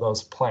all of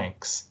those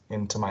planks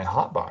into my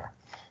hotbar.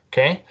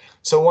 Okay,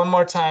 so one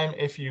more time,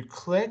 if you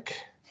click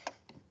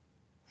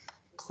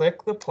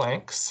the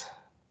planks,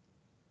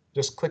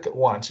 just click it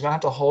once. You don't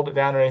have to hold it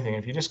down or anything.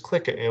 If you just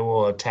click it, it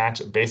will attach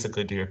it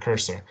basically to your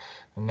cursor.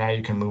 And now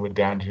you can move it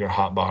down to your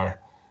hotbar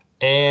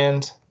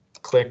and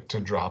click to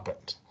drop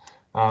it.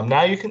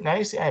 Now you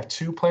see I have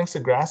 2 planks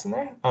of grass in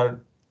there,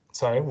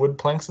 wood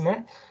planks in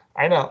there.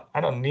 I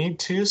don't need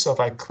to, so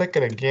if I click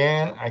it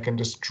again, I can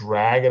just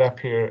drag it up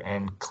here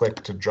and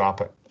click to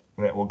drop it,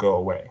 and it will go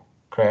away.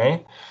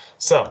 Okay,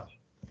 so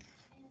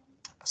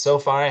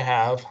far I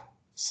have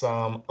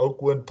some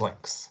oak wood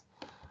planks.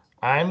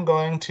 I'm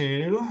going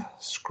to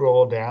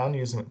scroll down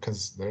using it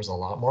because there's a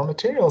lot more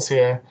materials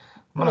here.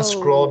 I'm going to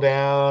scroll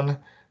down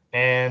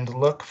and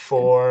look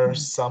for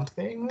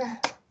something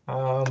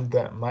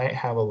that might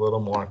have a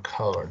little more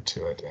color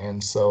to it.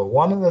 And so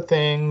one of the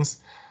things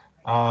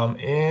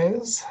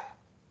is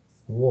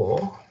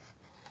wool,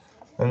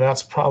 and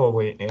that's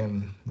probably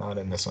not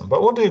in this one,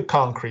 but we'll do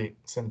concrete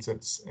since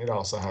it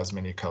also has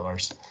many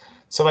colors.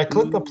 So if I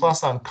click the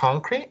plus on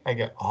concrete, I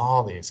get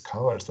all these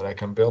colors that I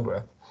can build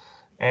with.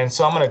 And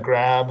so I'm going to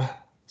grab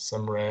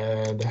some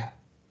red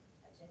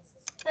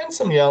and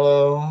some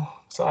yellow.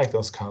 So I like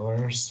those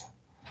colors.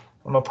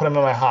 I'm going to put them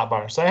in my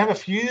hotbar. So I have a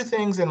few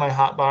things in my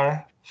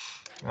hotbar.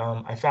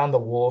 I found the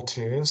wool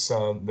too,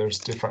 so there's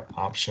different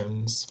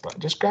options. But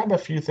just grab a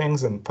few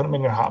things and put them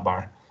in your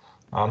hotbar.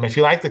 If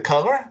you like the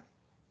color,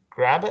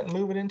 grab it and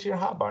move it into your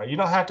hotbar. You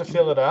don't have to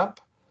fill it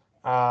up,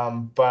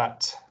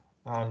 but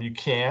you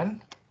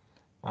can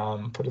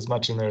put as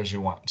much in there as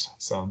you want.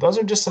 So those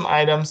are just some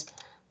items.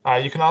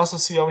 You can also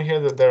see over here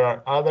that there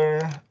are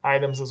other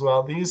items as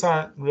well. These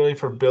aren't really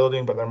for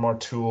building, but they're more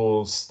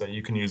tools that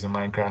you can use in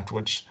Minecraft,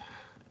 which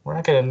we're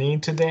not going to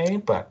need today,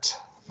 but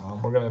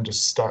we're going to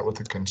just start with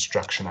the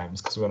construction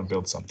items because we want to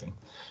build something.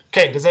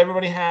 Okay, does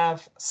everybody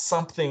have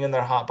something in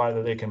their hotbar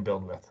that they can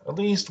build with? At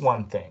least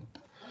one thing.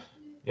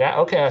 Yeah,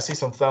 okay, I see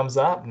some thumbs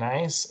up.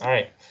 Nice. All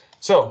right,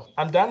 so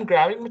I'm done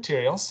grabbing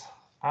materials.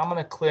 I'm going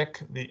to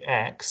click the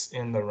X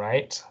in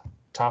the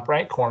top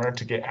right corner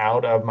to get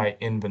out of my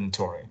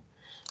inventory.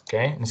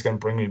 Okay, and it's going to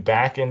bring me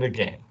back into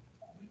game.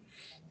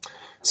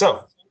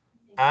 So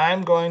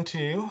I'm going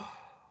to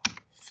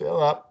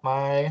fill up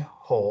my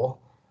hole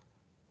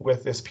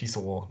with this piece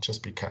of wool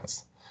just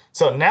because.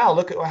 So now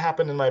look at what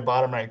happened in my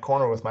bottom right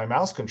corner with my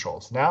mouse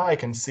controls. Now I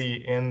can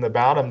see in the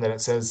bottom that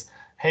it says,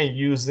 hey,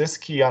 use this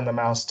key on the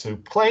mouse to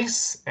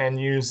place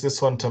and use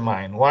this one to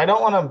mine. Well, I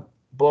don't want to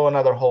blow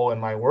another hole in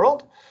my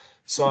world.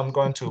 So I'm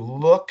going to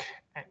look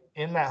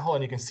in that hole,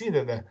 and you can see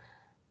that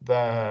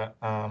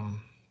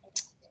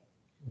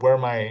where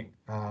my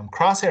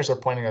crosshairs are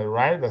pointing at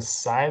right at the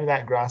side of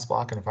that grass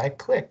block. And if I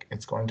click,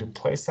 it's going to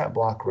place that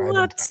block right into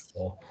that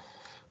hole.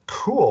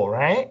 Cool,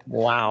 right?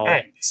 Wow. All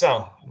right,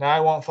 so now I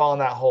won't fall in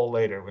that hole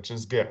later, which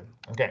is good.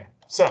 Okay,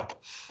 so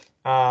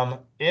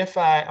if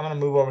I'm going to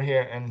move over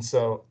here, and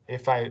so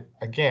if I,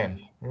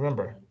 again,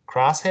 remember,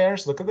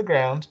 crosshairs, look at the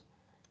ground,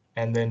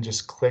 and then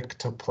just click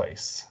to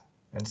place.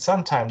 And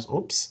sometimes,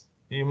 oops,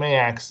 you may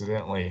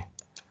accidentally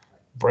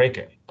break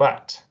it,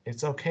 but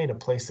it's okay to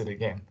place it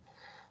again.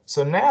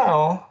 So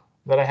now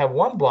that I have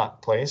one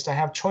block placed, I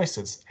have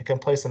choices. I can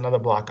place another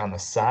block on the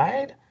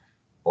side,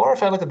 or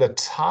if I look at the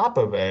top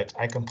of it,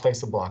 I can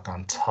place a block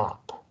on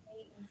top.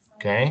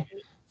 Okay,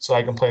 so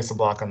I can place a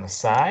block on the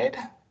side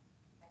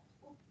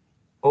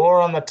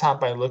or on the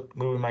top by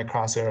moving my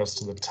cross arrows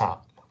to the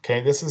top.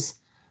 Okay, this is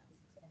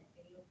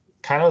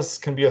kind of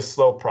can be a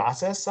slow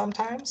process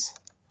sometimes.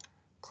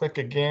 Click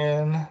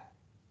again,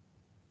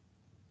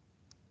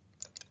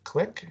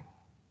 click,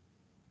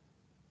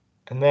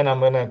 and then I'm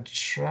going to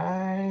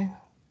try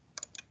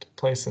to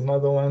place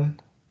another one,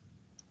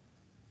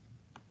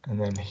 and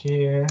then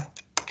here.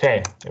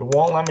 Okay, it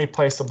won't let me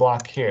place a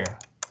block here.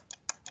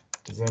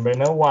 Does anybody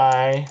know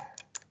why?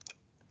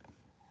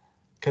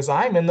 Because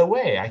I'm in the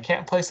way. I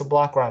can't place a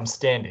block where I'm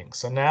standing.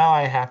 So now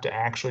I have to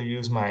actually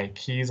use my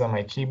keys on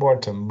my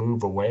keyboard to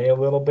move away a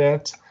little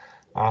bit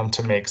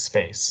to make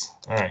space.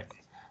 All right.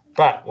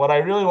 But what I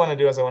really want to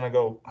do is I want to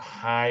go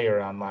higher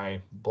on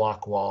my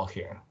block wall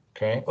here.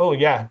 Okay. Oh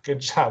yeah, good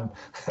job.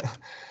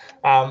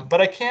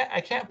 But I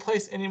can't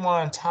place any more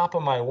on top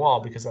of my wall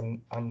because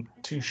I'm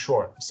too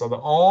short. So the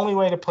only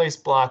way to place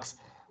blocks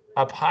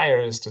up higher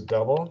is to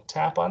double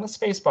tap on the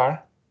space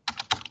bar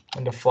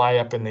and to fly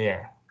up in the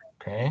air.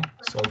 Okay,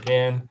 so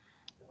again,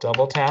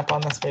 double tap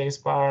on the space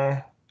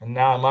bar, and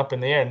now I'm up in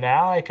the air.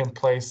 Now I can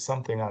place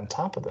something on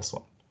top of this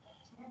one.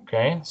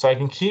 Okay, so I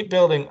can keep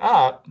building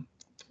up.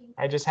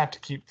 I just have to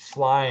keep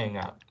flying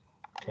up.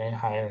 Okay,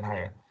 higher and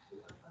higher.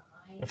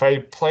 If I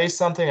place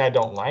something I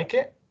don't like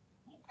it,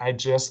 I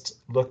just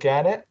look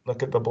at it,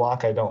 look at the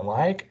block I don't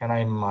like, and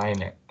I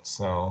mine it.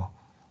 So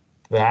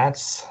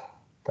that's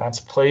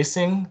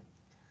placing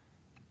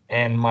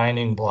and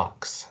mining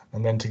blocks.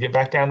 And then to get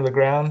back down to the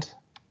ground,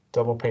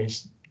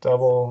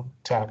 double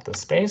tap the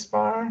space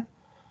bar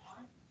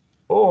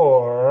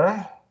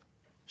or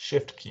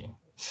shift key.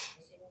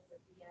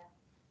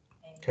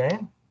 Okay.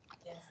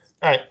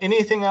 All right.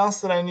 Anything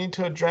else that I need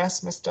to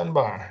address, Ms.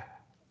 Dunbar?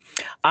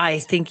 I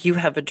think you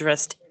have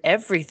addressed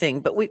everything,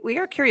 but we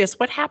are curious,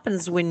 what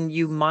happens when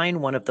you mine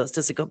one of those?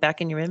 Does it go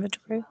back in your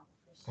inventory?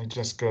 It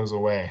just goes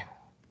away.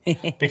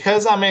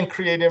 Because I'm in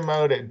creative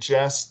mode, it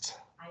just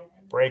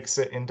breaks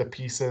it into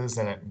pieces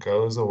and it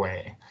goes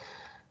away.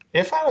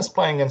 If I was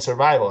playing in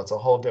survival, it's a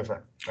whole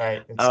different,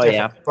 right? It's different.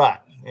 Yeah.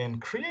 But in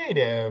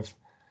creative,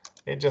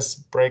 it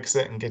just breaks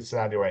it and gets it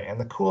out of your way. And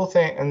the cool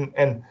thing,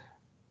 and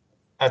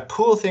a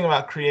cool thing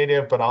about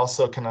creative, but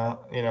also can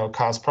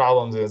cause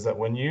problems, is that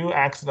when you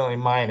accidentally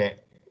mine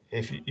it,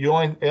 it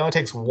only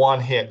takes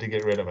one hit to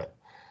get rid of it.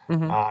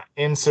 Mm-hmm.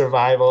 In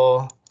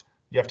survival,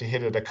 you have to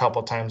hit it a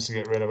couple times to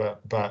get rid of it,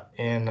 but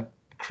in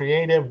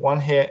creative,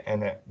 one hit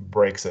and it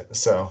breaks it.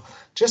 So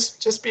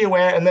just be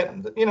aware. And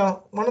then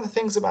one of the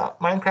things about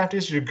Minecraft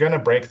is you're gonna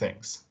break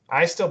things.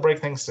 I still break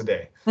things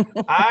today.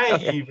 I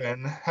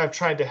even have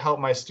tried to help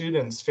my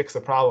students fix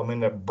the problem,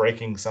 end up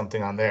breaking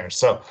something on there.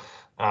 So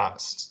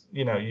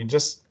you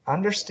just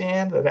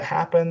understand that it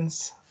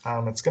happens.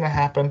 It's gonna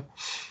happen.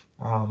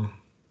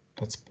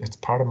 it's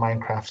part of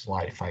Minecraft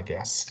life, I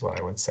guess, is what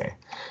I would say.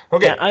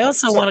 Okay. Yeah, I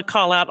also so- want to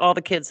call out all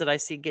the kids that I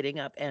see getting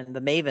up and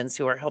the mavens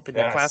who are helping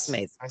their Yes,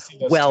 classmates. I see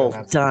those too, Well and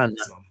that's done.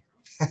 awesome.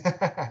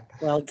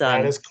 Well That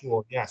done. is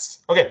cool. Yes.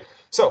 Okay.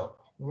 So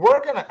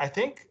I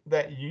think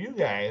that you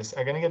guys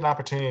are gonna get an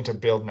opportunity to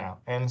build now.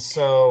 And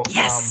so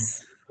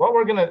Yes.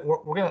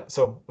 what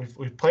so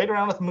we've played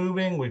around with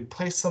moving, we've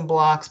placed some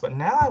blocks, but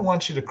now I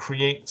want you to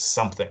create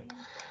something.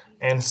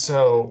 And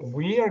so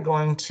we are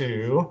going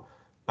to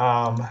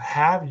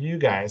have you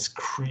guys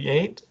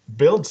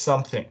build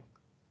something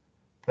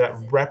that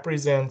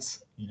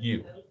represents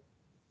you.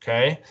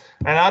 Okay,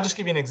 and I'll just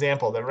give you an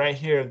example that right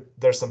here,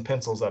 there's some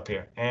pencils up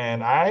here.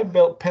 And I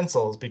built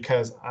pencils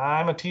because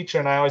I'm a teacher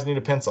and I always need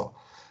a pencil.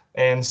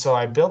 And so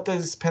I built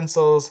these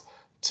pencils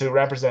to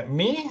represent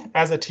me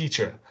as a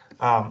teacher.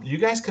 You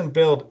guys can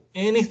build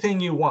anything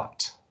you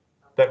want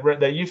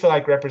that you feel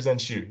like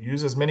represents you.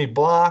 Use as many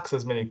blocks,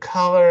 as many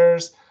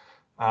colors,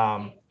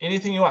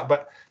 anything you want.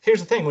 But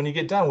here's the thing, when you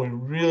get done, we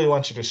really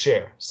want you to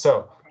share.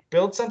 So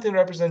build something that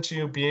represents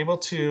you, be able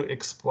to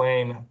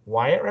explain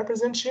why it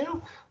represents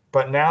you.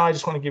 But now I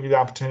just want to give you the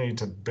opportunity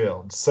to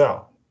build.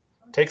 So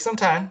take some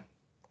time,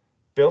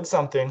 build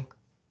something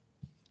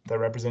that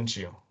represents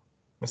you.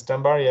 Ms.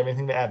 Dunbar, you have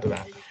anything to add to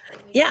that?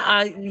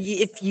 Yeah,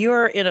 if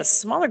you're in a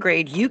smaller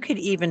grade, you could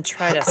even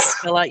try to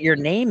spell out your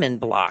name in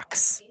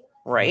blocks,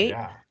 right?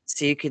 Yeah.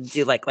 So you could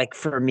do like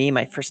for me,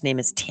 my first name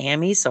is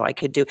Tammy, so I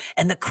could do.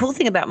 And the cool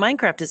thing about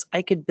Minecraft is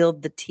I could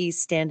build the T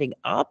standing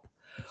up,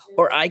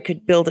 or I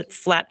could build it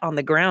flat on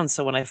the ground.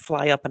 So when I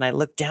fly up and I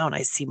look down,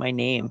 I see my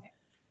name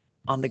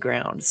on the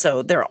ground.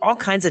 So there are all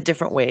kinds of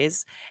different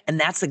ways. And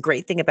that's the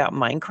great thing about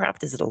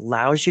Minecraft is it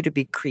allows you to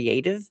be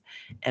creative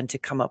and to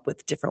come up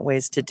with different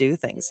ways to do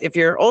things. If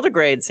you're older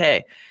grades,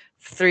 hey,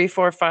 3,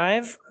 4,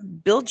 5,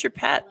 build your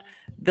pet,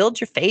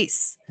 build your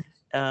face.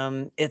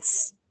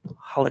 It's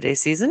holiday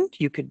season.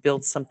 You could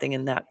build something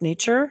in that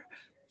nature.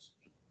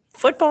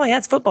 Football, yeah,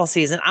 it's football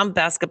season. I'm a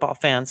basketball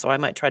fan, so I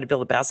might try to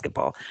build a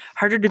basketball.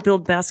 Harder to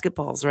build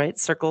basketballs, right?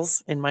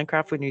 Circles in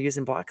Minecraft when you're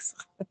using blocks.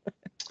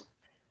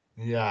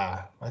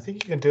 Yeah, I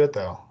think you can do it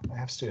though. I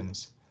have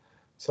students.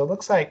 So it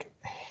looks like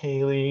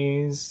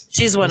Haley's.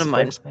 She's one of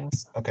mine.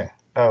 Okay.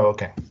 Oh,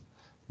 okay.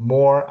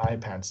 More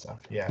iPad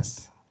stuff.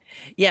 Yes.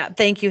 Yeah,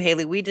 thank you,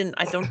 Haley.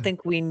 I don't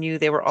think we knew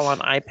they were all on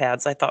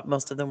iPads. I thought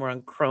most of them were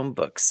on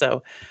Chromebooks.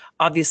 So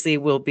obviously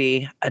we'll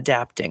be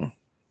adapting.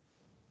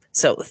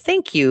 So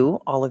thank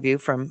you, all of you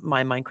from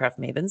my Minecraft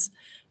Mavens.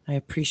 I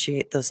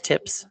appreciate those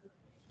tips.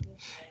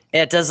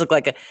 It does look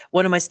like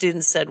one of my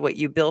students said what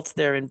you built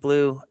there in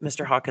blue,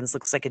 Mr. Hawkins,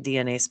 looks like a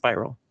DNA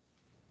spiral.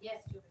 Yes,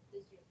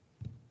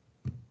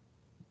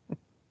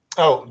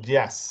 Oh,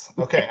 yes.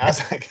 Okay. I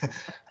was like,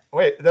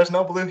 wait, there's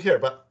no blue here,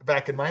 but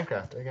back in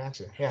Minecraft. I got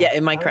you. Yeah,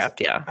 in Minecraft,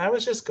 yeah. I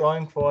was just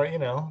going for,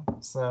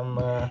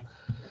 some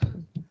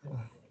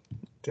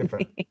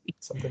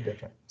something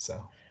different.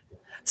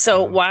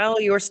 So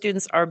while your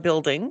students are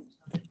building,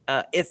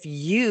 if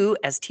you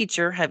as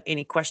teacher have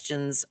any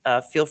questions,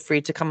 feel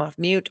free to come off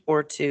mute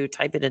or to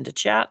type it into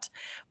chat.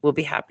 We'll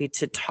be happy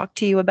to talk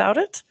to you about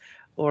it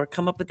or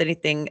come up with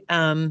anything.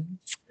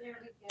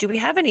 Do we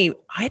have any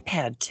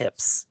iPad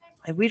tips?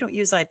 We don't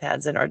use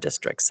iPads in our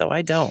district, so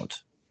I don't.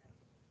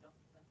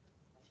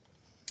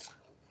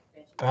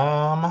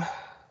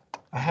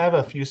 I have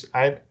a few.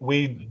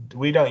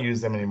 We don't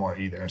use them anymore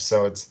either.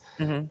 So it's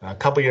a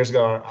couple years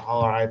ago,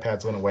 all our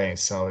iPads went away.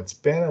 So it's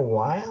been a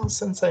while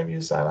since I've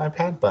used that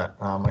iPad, but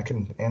I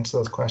can answer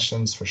those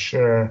questions for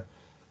sure,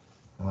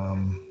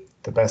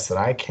 the best that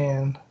I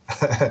can.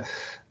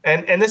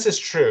 and this is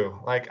true.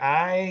 Like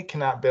I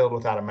cannot build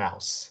without a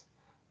mouse,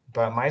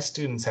 but my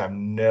students have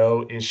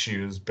no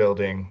issues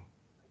building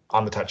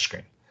on the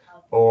touchscreen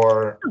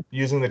or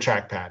using the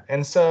trackpad.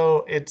 And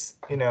so it's,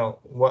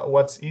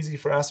 what's easy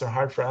for us or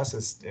hard for us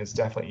is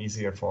definitely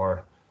easier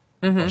for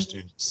our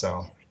students.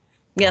 So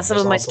yeah, some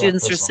of my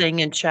students are saying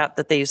in chat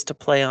that they used to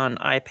play on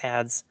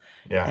iPads.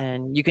 Yeah.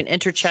 And you can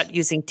enter chat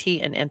using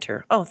T and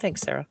enter. Oh,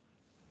 thanks, Sarah.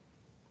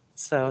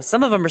 So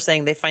some of them are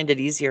saying they find it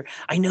easier.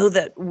 I know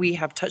that we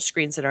have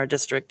touchscreens in our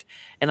district,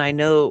 and I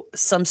know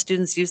some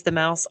students use the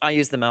mouse. I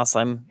use the mouse.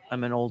 I'm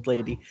an old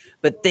lady,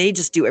 but they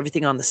just do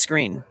everything on the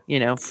screen,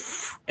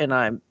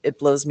 and it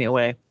blows me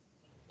away.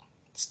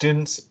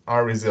 Students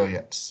are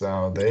resilient,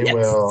 so they Yes.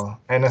 will,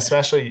 and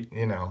especially,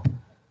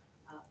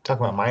 talk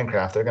about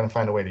Minecraft, they're going to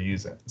find a way to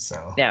use it.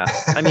 So yeah,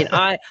 I mean,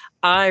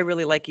 I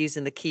really like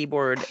using the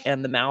keyboard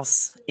and the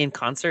mouse in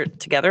concert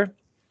together.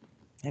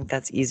 I think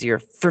that's easier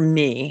for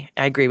me.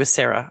 I agree with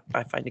Sarah.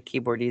 I find a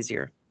keyboard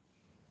easier.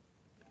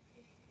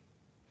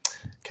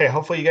 Okay,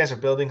 hopefully you guys are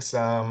building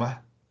some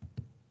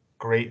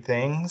great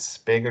things,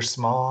 big or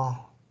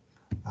small,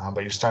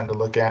 but you're starting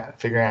to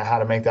figuring out how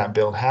to make that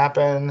build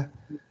happen,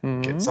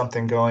 get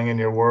something going in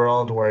your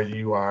world where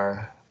you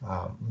are,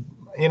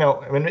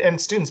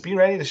 and students, be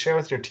ready to share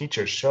with your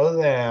teachers. Show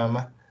them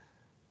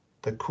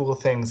the cool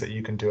things that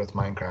you can do with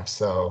Minecraft.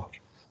 So.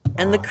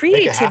 And the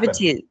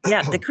creativity,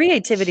 the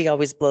creativity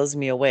always blows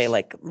me away.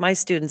 Like my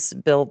students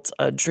built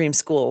dream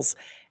schools,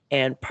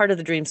 And part of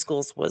the dream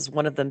schools was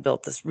one of them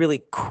built this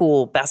really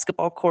cool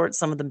basketball court.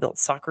 Some of them built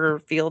soccer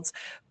fields,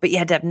 but you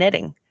had to have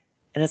netting.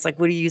 And it's like,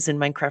 what do you use in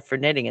Minecraft for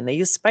netting? And they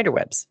use spider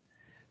webs,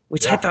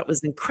 which I Yeah. thought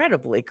was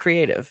incredibly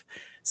creative.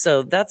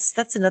 So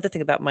that's another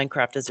thing about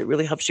Minecraft is it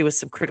really helps you with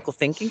some critical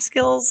thinking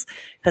skills,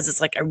 because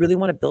it's like, I really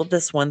want to build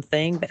this one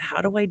thing, but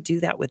how do I do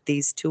that with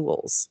these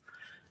tools?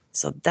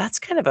 So that's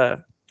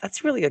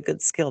that's really a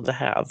good skill to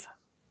have.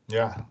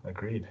 Yeah,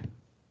 agreed.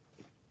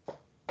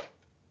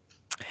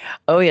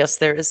 Oh yes,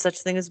 there is such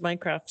thing as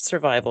Minecraft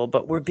survival,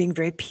 but we're being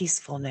very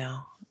peaceful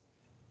now.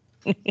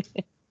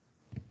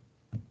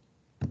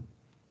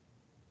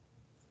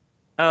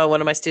 Oh,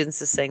 one of my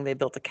students is saying they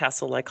built a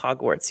castle like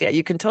Hogwarts. Yeah,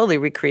 you can totally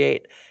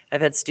recreate.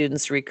 I've had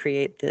students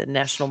recreate the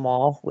National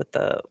Mall with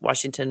the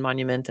Washington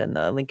Monument and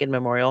the Lincoln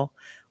Memorial.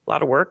 A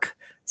lot of work.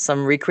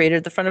 Some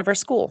recreated the front of our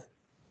school.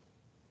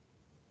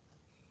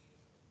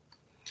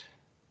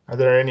 Are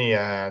there any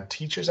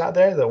teachers out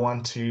there that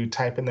want to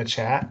type in the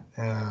chat?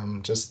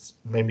 Just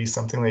maybe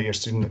something that your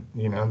student,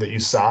 that you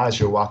saw as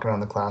you're walking around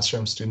the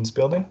classroom, students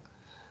building,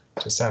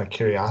 just out of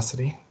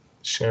curiosity,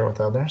 share with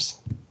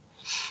others.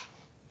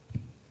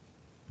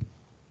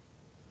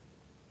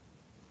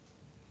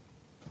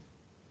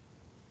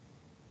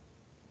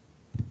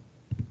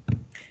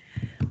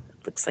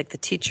 Looks like the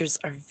teachers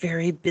are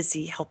very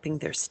busy helping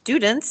their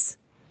students,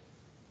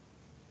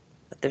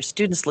 but their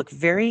students look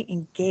very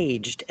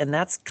engaged. And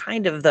that's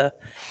kind of the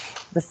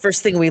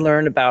first thing we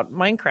learn about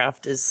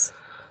Minecraft is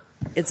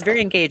it's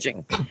very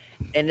engaging.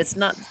 And it's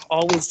not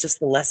always just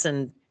the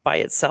lesson by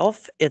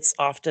itself. It's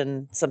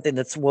often something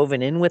that's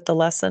woven in with the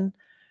lesson,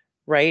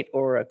 right?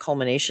 Or a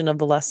culmination of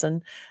the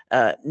lesson.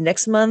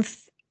 Next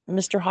month,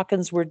 Mr.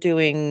 Hawkins, we're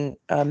doing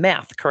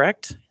math,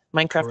 correct?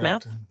 Minecraft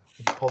math.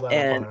 We'll pull that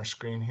up on our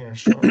screen here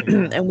shortly.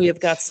 Yeah. And we have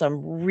got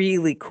some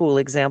really cool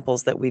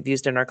examples that we've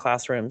used in our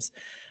classrooms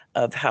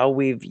of how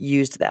we've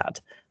used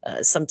that.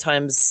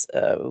 Sometimes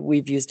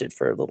we've used it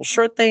for little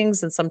short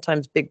things and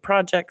sometimes big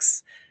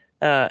projects.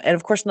 And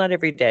of course, not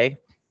every day.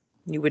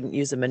 You wouldn't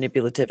use a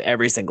manipulative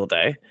every single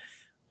day,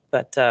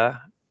 but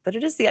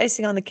it is the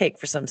icing on the cake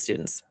for some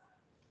students.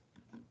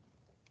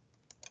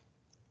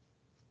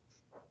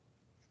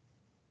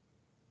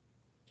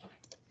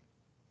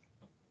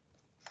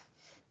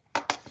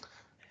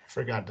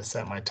 Forgot to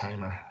set my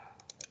timer.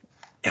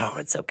 Oh,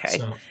 it's okay.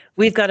 So,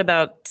 We've got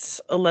about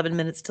 11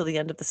 minutes till the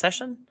end of the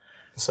session.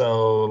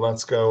 so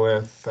let's go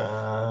with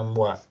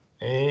what?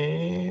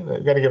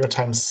 We've got to give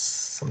it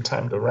some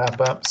time to wrap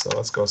up. So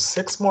let's go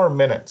 6 more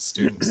minutes,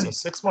 students. So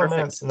 6 more Perfect.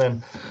 minutes, and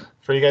then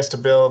for you guys to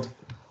build.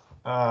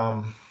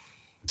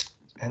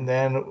 And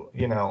then,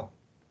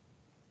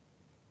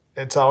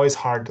 it's always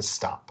hard to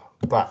stop,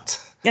 but.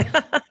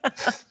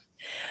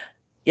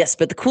 Yes,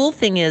 but the cool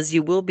thing is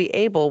you will be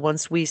able,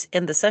 once we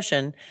end the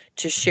session,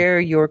 to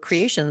share your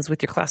creations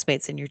with your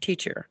classmates and your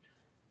teacher.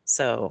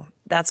 So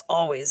that's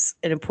always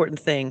an important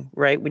thing,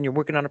 right? When you're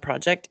working on a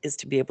project, is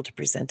to be able to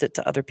present it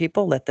to other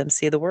people, let them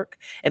see the work,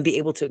 and be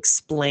able to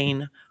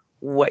explain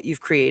what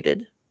you've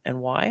created and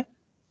why.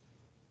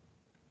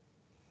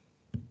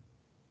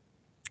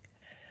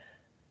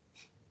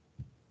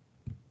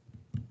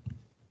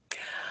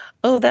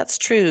 Oh, that's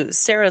true.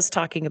 Sarah's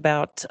talking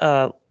about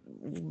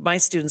my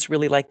students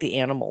really like the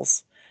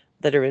animals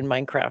that are in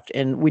Minecraft.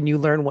 And when you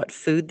learn what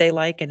food they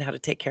like and how to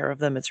take care of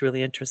them, it's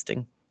really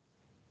interesting.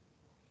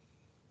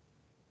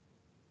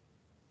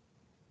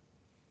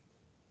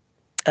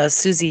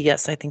 Susie,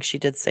 yes, I think she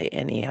did say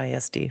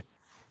NEISD.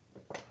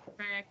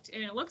 Correct.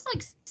 And it looks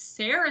like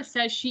Sarah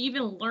says she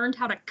even learned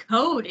how to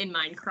code in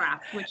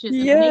Minecraft, which is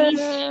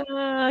amazing.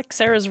 Yeah,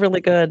 Sarah's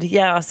really good.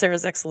 Yeah,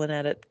 Sarah's excellent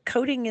at it.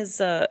 Coding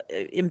is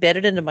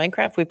embedded into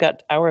Minecraft. We've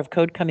got Hour of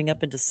Code coming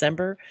up in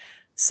December.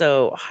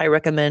 So I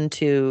recommend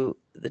to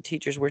the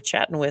teachers we're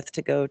chatting with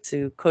to go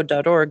to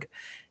code.org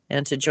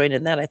and to join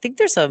in that. I think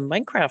there's a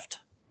Minecraft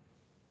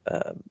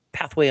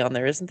pathway on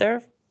there, isn't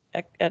there,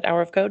 at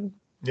Hour of Code?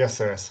 Yes,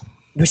 there is.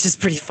 Which is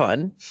pretty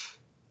fun.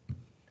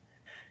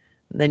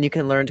 Then you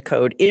can learn to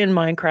code in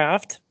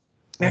Minecraft.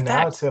 And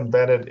now it's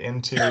embedded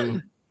into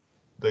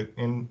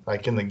in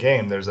the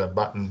game. There's a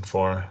button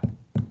for,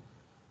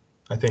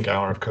 I think,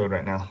 Hour of Code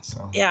right now.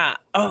 So yeah.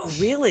 Oh,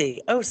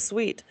 really? Oh,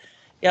 sweet.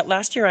 Yeah.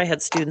 Last year I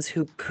had students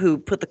who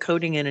put the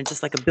coding in and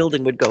just like a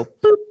building would go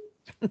boop.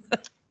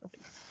 How'd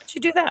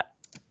you do that?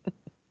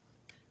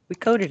 We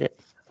coded it.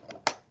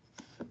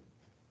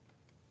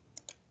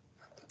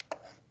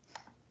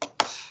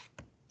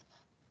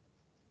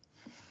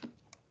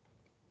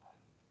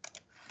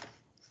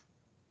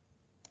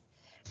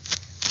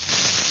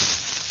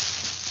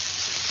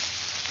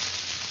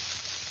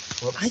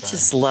 Whoops, I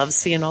just love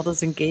seeing all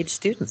those engaged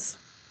students.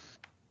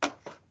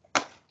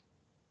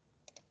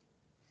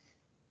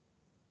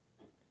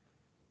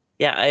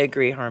 Yeah, I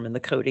agree, Harmon. The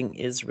coding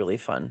is really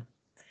fun.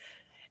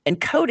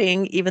 And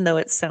coding, even though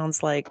it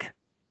sounds like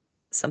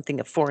something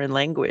a foreign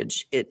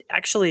language, it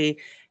actually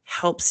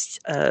helps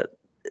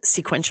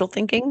sequential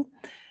thinking,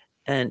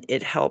 and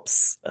it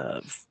helps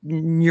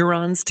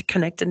neurons to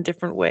connect in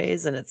different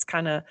ways. And it's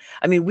kind of,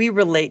 I mean, we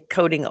relate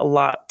coding a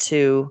lot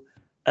to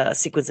a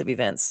sequence of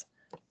events.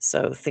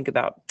 So think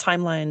about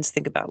timelines,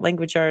 think about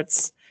language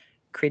arts,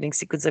 creating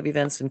sequence of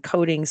events and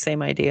coding,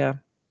 same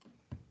idea.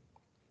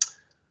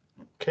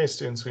 Okay,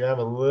 students, we have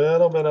a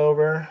little bit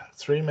over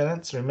 3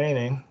 minutes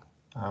remaining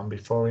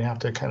before we have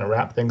to kind of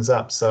wrap things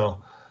up.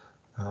 So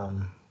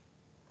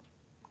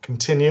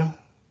continue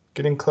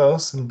getting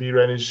close and be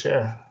ready to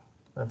share.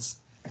 That's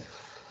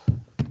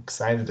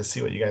excited to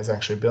see what you guys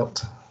actually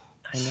built.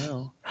 I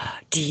know.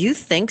 Do you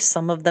think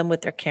some of them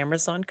with their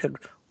cameras on could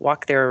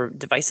walk their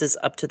devices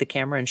up to the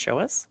camera and show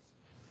us?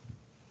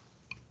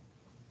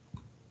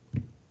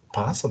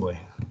 Possibly.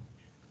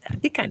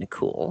 That'd be kind of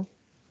cool.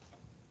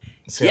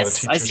 See how the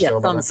Yes, I teachers see a feel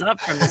about thumbs it.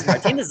 up from Ms.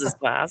 Martinez's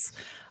class.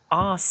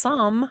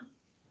 Awesome.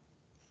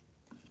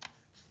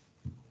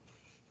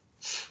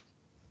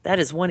 That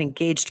is one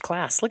engaged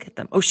class. Look at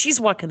them. Oh, she's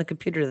walking the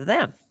computer to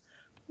them.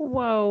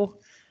 Whoa.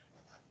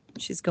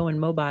 She's going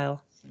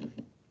mobile.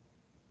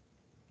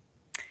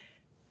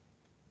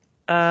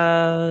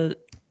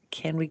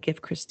 Can we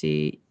give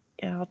Christy?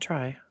 Yeah, I'll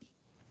try.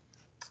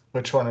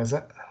 Which one is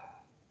it?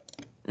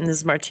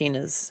 Ms.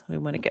 Martinez. We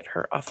want to get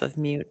her off of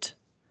mute.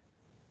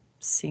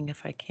 Seeing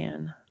if I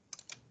can.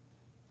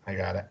 I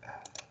got it.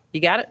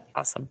 You got it?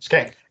 Awesome.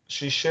 Okay,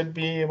 she should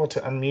be able to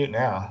unmute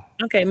now.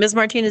 Okay, Ms.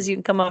 Martinez, you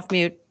can come off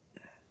mute.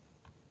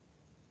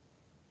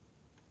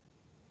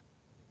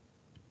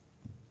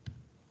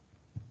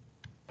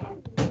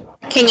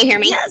 Can you hear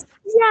me? Yes,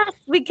 yes,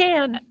 we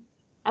can.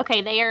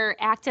 Okay, they are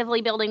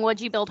actively building.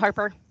 What'd you build,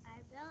 Harper? I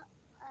built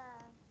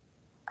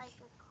like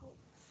a cool.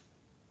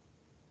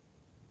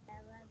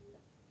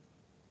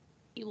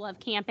 You love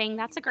camping.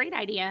 That's a great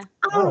idea.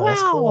 Oh,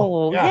 that's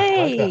cool. wow. Yeah,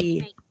 I like that.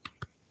 Yay.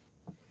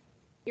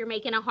 You're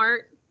making a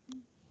heart.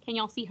 Can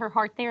y'all see her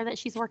heart there that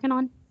she's working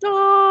on?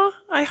 Oh,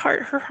 I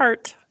heart her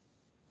heart.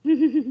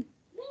 We've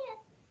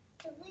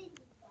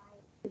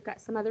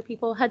got some other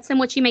people. Hudson,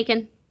 what you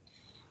making?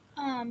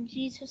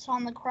 Jesus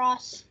on the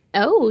cross.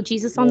 Oh,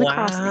 Jesus on the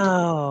cross.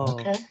 Wow.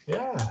 Okay,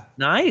 yeah,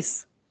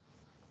 Nice.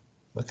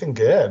 looking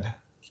good.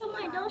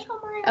 Don't show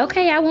mine.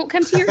 Okay, I won't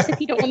come to yours if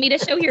you don't want me to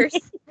show yours. Do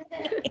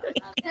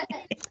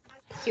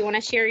you want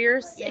to share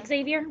yours, Yeah.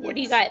 Xavier? What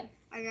do you got?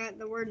 I got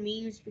the word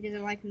memes because I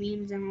like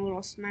memes and a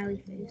little smiley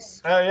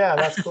face. Oh yeah,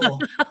 that's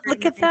cool.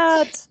 Look at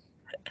that.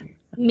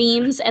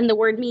 Memes and the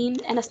word meme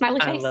and a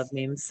smiley I face. love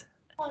memes.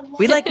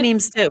 We like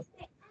memes too.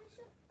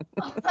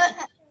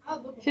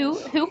 Who?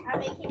 I'm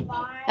making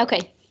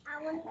Okay.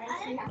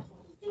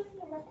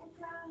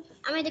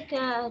 I made a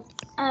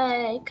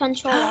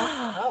controller.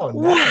 Oh,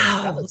 nice.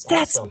 That Wow, looks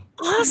that's awesome.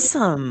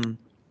 awesome.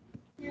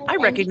 I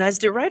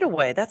recognized it right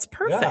away. That's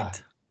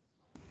perfect.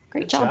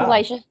 Great Good job, job.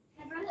 Elijah.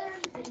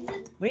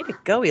 Way to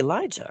go,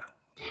 Elijah.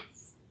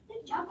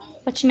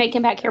 What you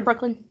making back here,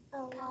 Brooklyn? A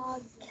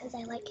log because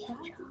I like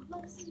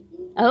hedgehogs.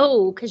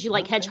 Oh, because you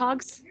like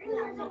hedgehogs? They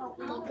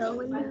go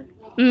in there.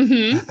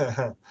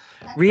 Mm-hmm.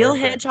 Real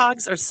Perfect.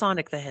 hedgehogs or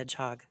Sonic the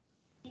Hedgehog?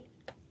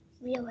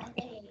 Real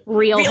hedgehogs.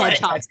 Real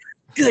hedgehogs.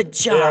 Good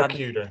They are job.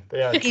 cuter.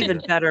 They are Even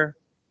cuter. better.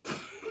 You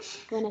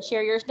want to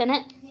share yours,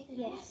 Bennett?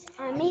 Yes.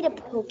 I made a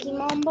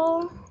Pokemon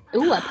ball.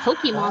 Ooh, a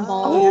Pokemon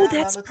ball. Oh, yeah, that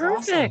that's looks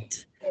awesome.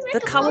 perfect.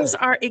 The colors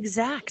are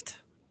exact.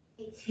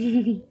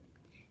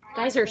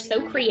 Guys are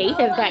so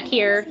creative back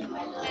here.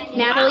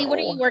 Natalie, what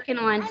are you working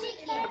on? A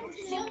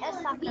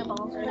soccer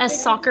ball. A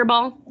soccer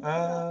ball?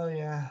 Oh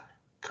yeah.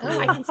 Oh,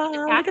 I Cool. can see the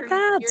Look pattern. at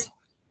that.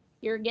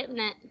 You're getting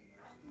it.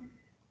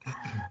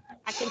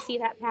 I can see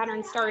that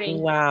pattern starting.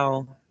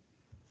 Wow.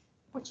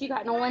 What you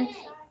got, Nolan?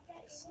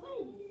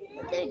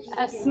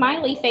 A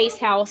smiley face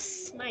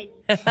house.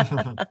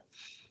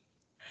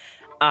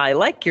 I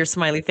like your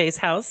smiley face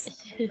house.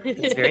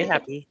 It's very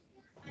happy.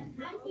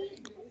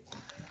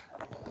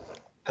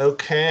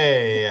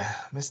 Okay,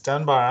 Miss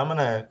Dunbar, I'm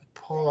gonna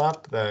pull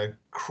up the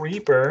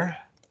creeper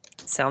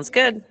Sounds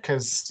good.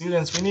 because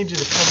students, we need you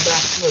to come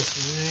back to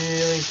us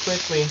really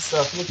quickly. So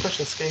if you push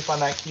escape on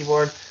that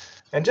keyboard,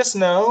 and just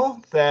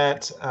know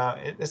that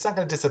it's not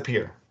going to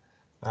disappear.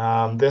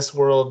 This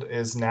world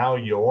is now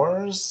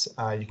yours.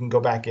 You can go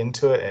back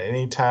into it at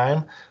any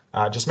time.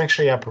 Just make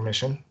sure you have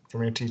permission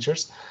from your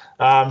teachers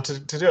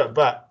to do it.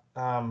 But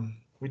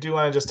we do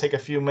want to just take a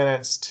few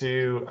minutes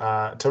to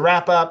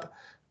wrap up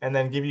and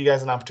then give you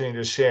guys an opportunity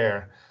to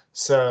share.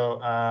 So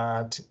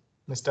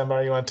Ms.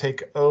 Dunbar, you want to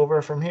take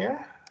over from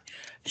here?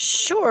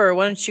 Sure.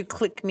 Why don't you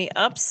click me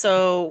up?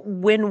 So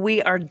when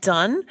we are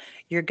done,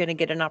 you're going to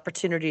get an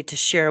opportunity to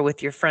share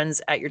with your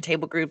friends at your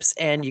table groups,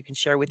 and you can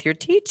share with your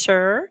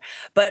teacher.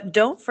 But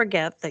don't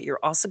forget that you're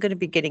also going to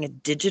be getting a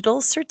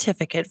digital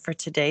certificate for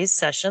today's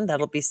session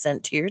that'll be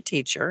sent to your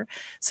teacher.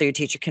 So your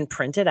teacher can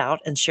print it out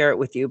and share it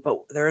with you. But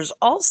there's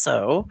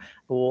also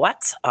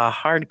a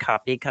hard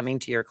copy coming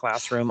to your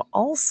classroom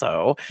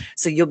also.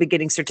 So you'll be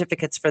getting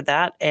certificates for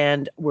that.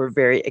 And we're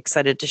very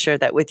excited to share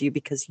that with you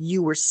because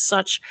you were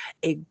such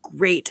a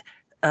great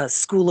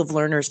School of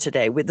Learners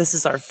today. This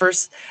is our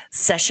first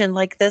session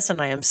like this,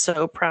 and I am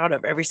so proud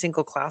of every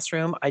single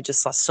classroom. I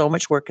just saw so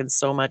much work and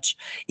so much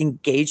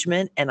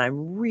engagement, and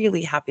I'm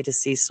really happy to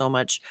see so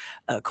much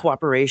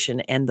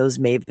cooperation and those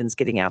mavens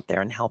getting out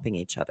there and helping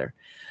each other.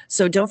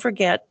 So don't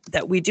forget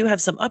that we do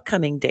have some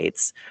upcoming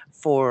dates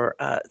for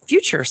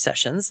future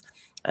sessions.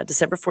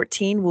 December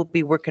 14, we'll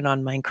be working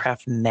on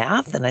Minecraft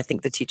math, and I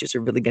think the teachers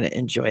are really going to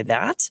enjoy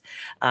that.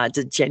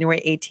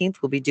 January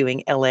 18th, we'll be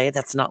doing LA.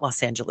 That's not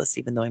Los Angeles,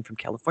 even though I'm from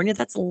California.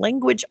 That's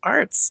language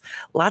arts.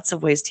 Lots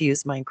of ways to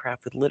use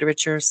Minecraft with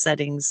literature,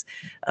 settings,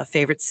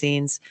 favorite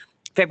scenes.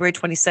 February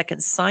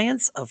 22nd,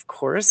 science, of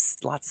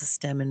course, lots of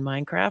STEM in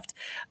Minecraft.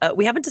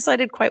 We haven't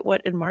decided quite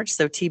what in March,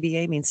 so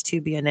TBA means to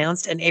be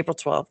announced. And April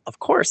 12th, of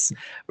course,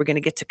 we're going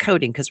to get to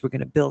coding because we're going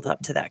to build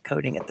up to that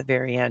coding at the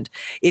very end.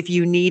 If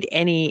you need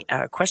any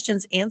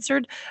questions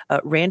answered,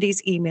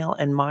 Randy's email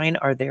and mine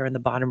are there in the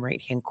bottom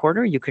right-hand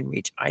corner. You can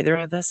reach either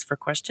of us for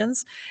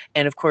questions.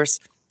 And of course,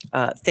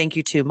 thank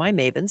you to my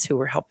mavens who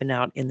were helping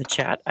out in the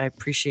chat. I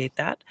appreciate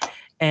that.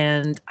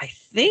 And I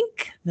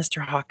think,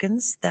 Mr.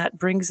 Hawkins, that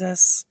brings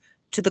us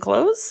to the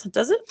close,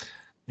 does it?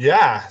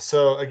 Yeah.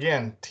 So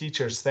again,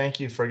 teachers, thank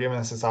you for giving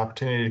us this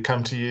opportunity to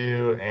come to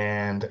you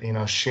and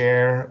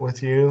share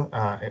with you.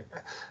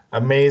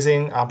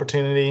 Amazing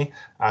opportunity.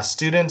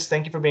 Students,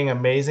 thank you for being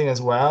amazing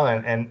as well,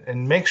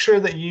 and make sure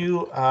that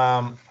you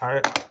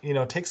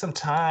take some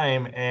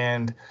time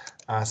and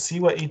see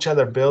what each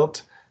other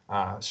built.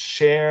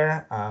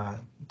 Share.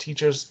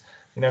 Teachers,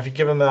 if you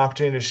give them the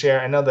opportunity to share,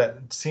 I know that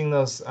seeing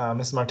those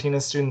Ms.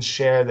 Martinez students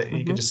share, that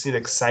you can just see the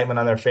excitement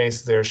on their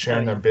faces. They're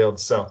sharing their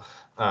builds. So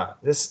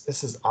this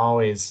is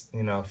always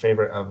a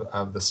favorite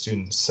of the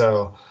students.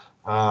 So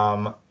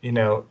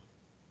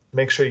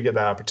make sure you get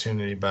that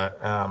opportunity. But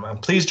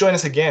please join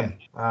us again.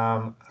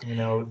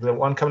 The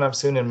one coming up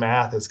soon in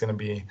math is going to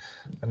be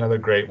another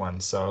great one.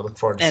 So I look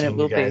forward to seeing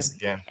you guys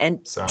again.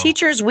 And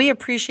teachers, we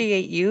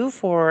appreciate you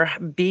for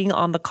being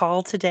on the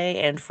call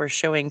today and for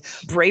showing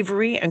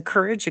bravery and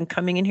courage and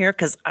coming in here,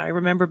 because I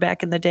remember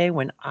back in the day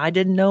when I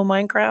didn't know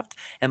Minecraft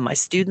and my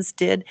students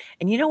did.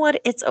 And you know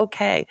what? It's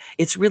okay.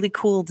 It's really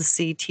cool to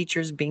see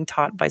teachers being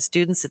taught by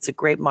students. It's a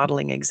great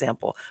modeling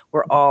example.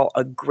 We're all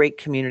a great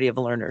community of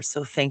learners.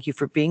 So thank you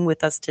for being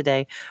with us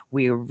today.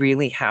 We are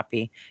really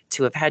happy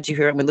to have had you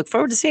here, and we look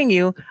forward to seeing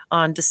you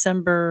on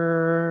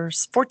December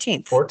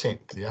 14th. 14th,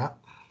 yeah.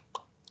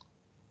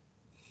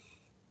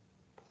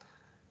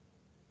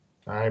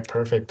 All right,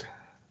 perfect.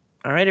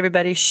 All right,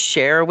 everybody,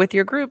 share with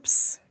your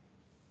groups.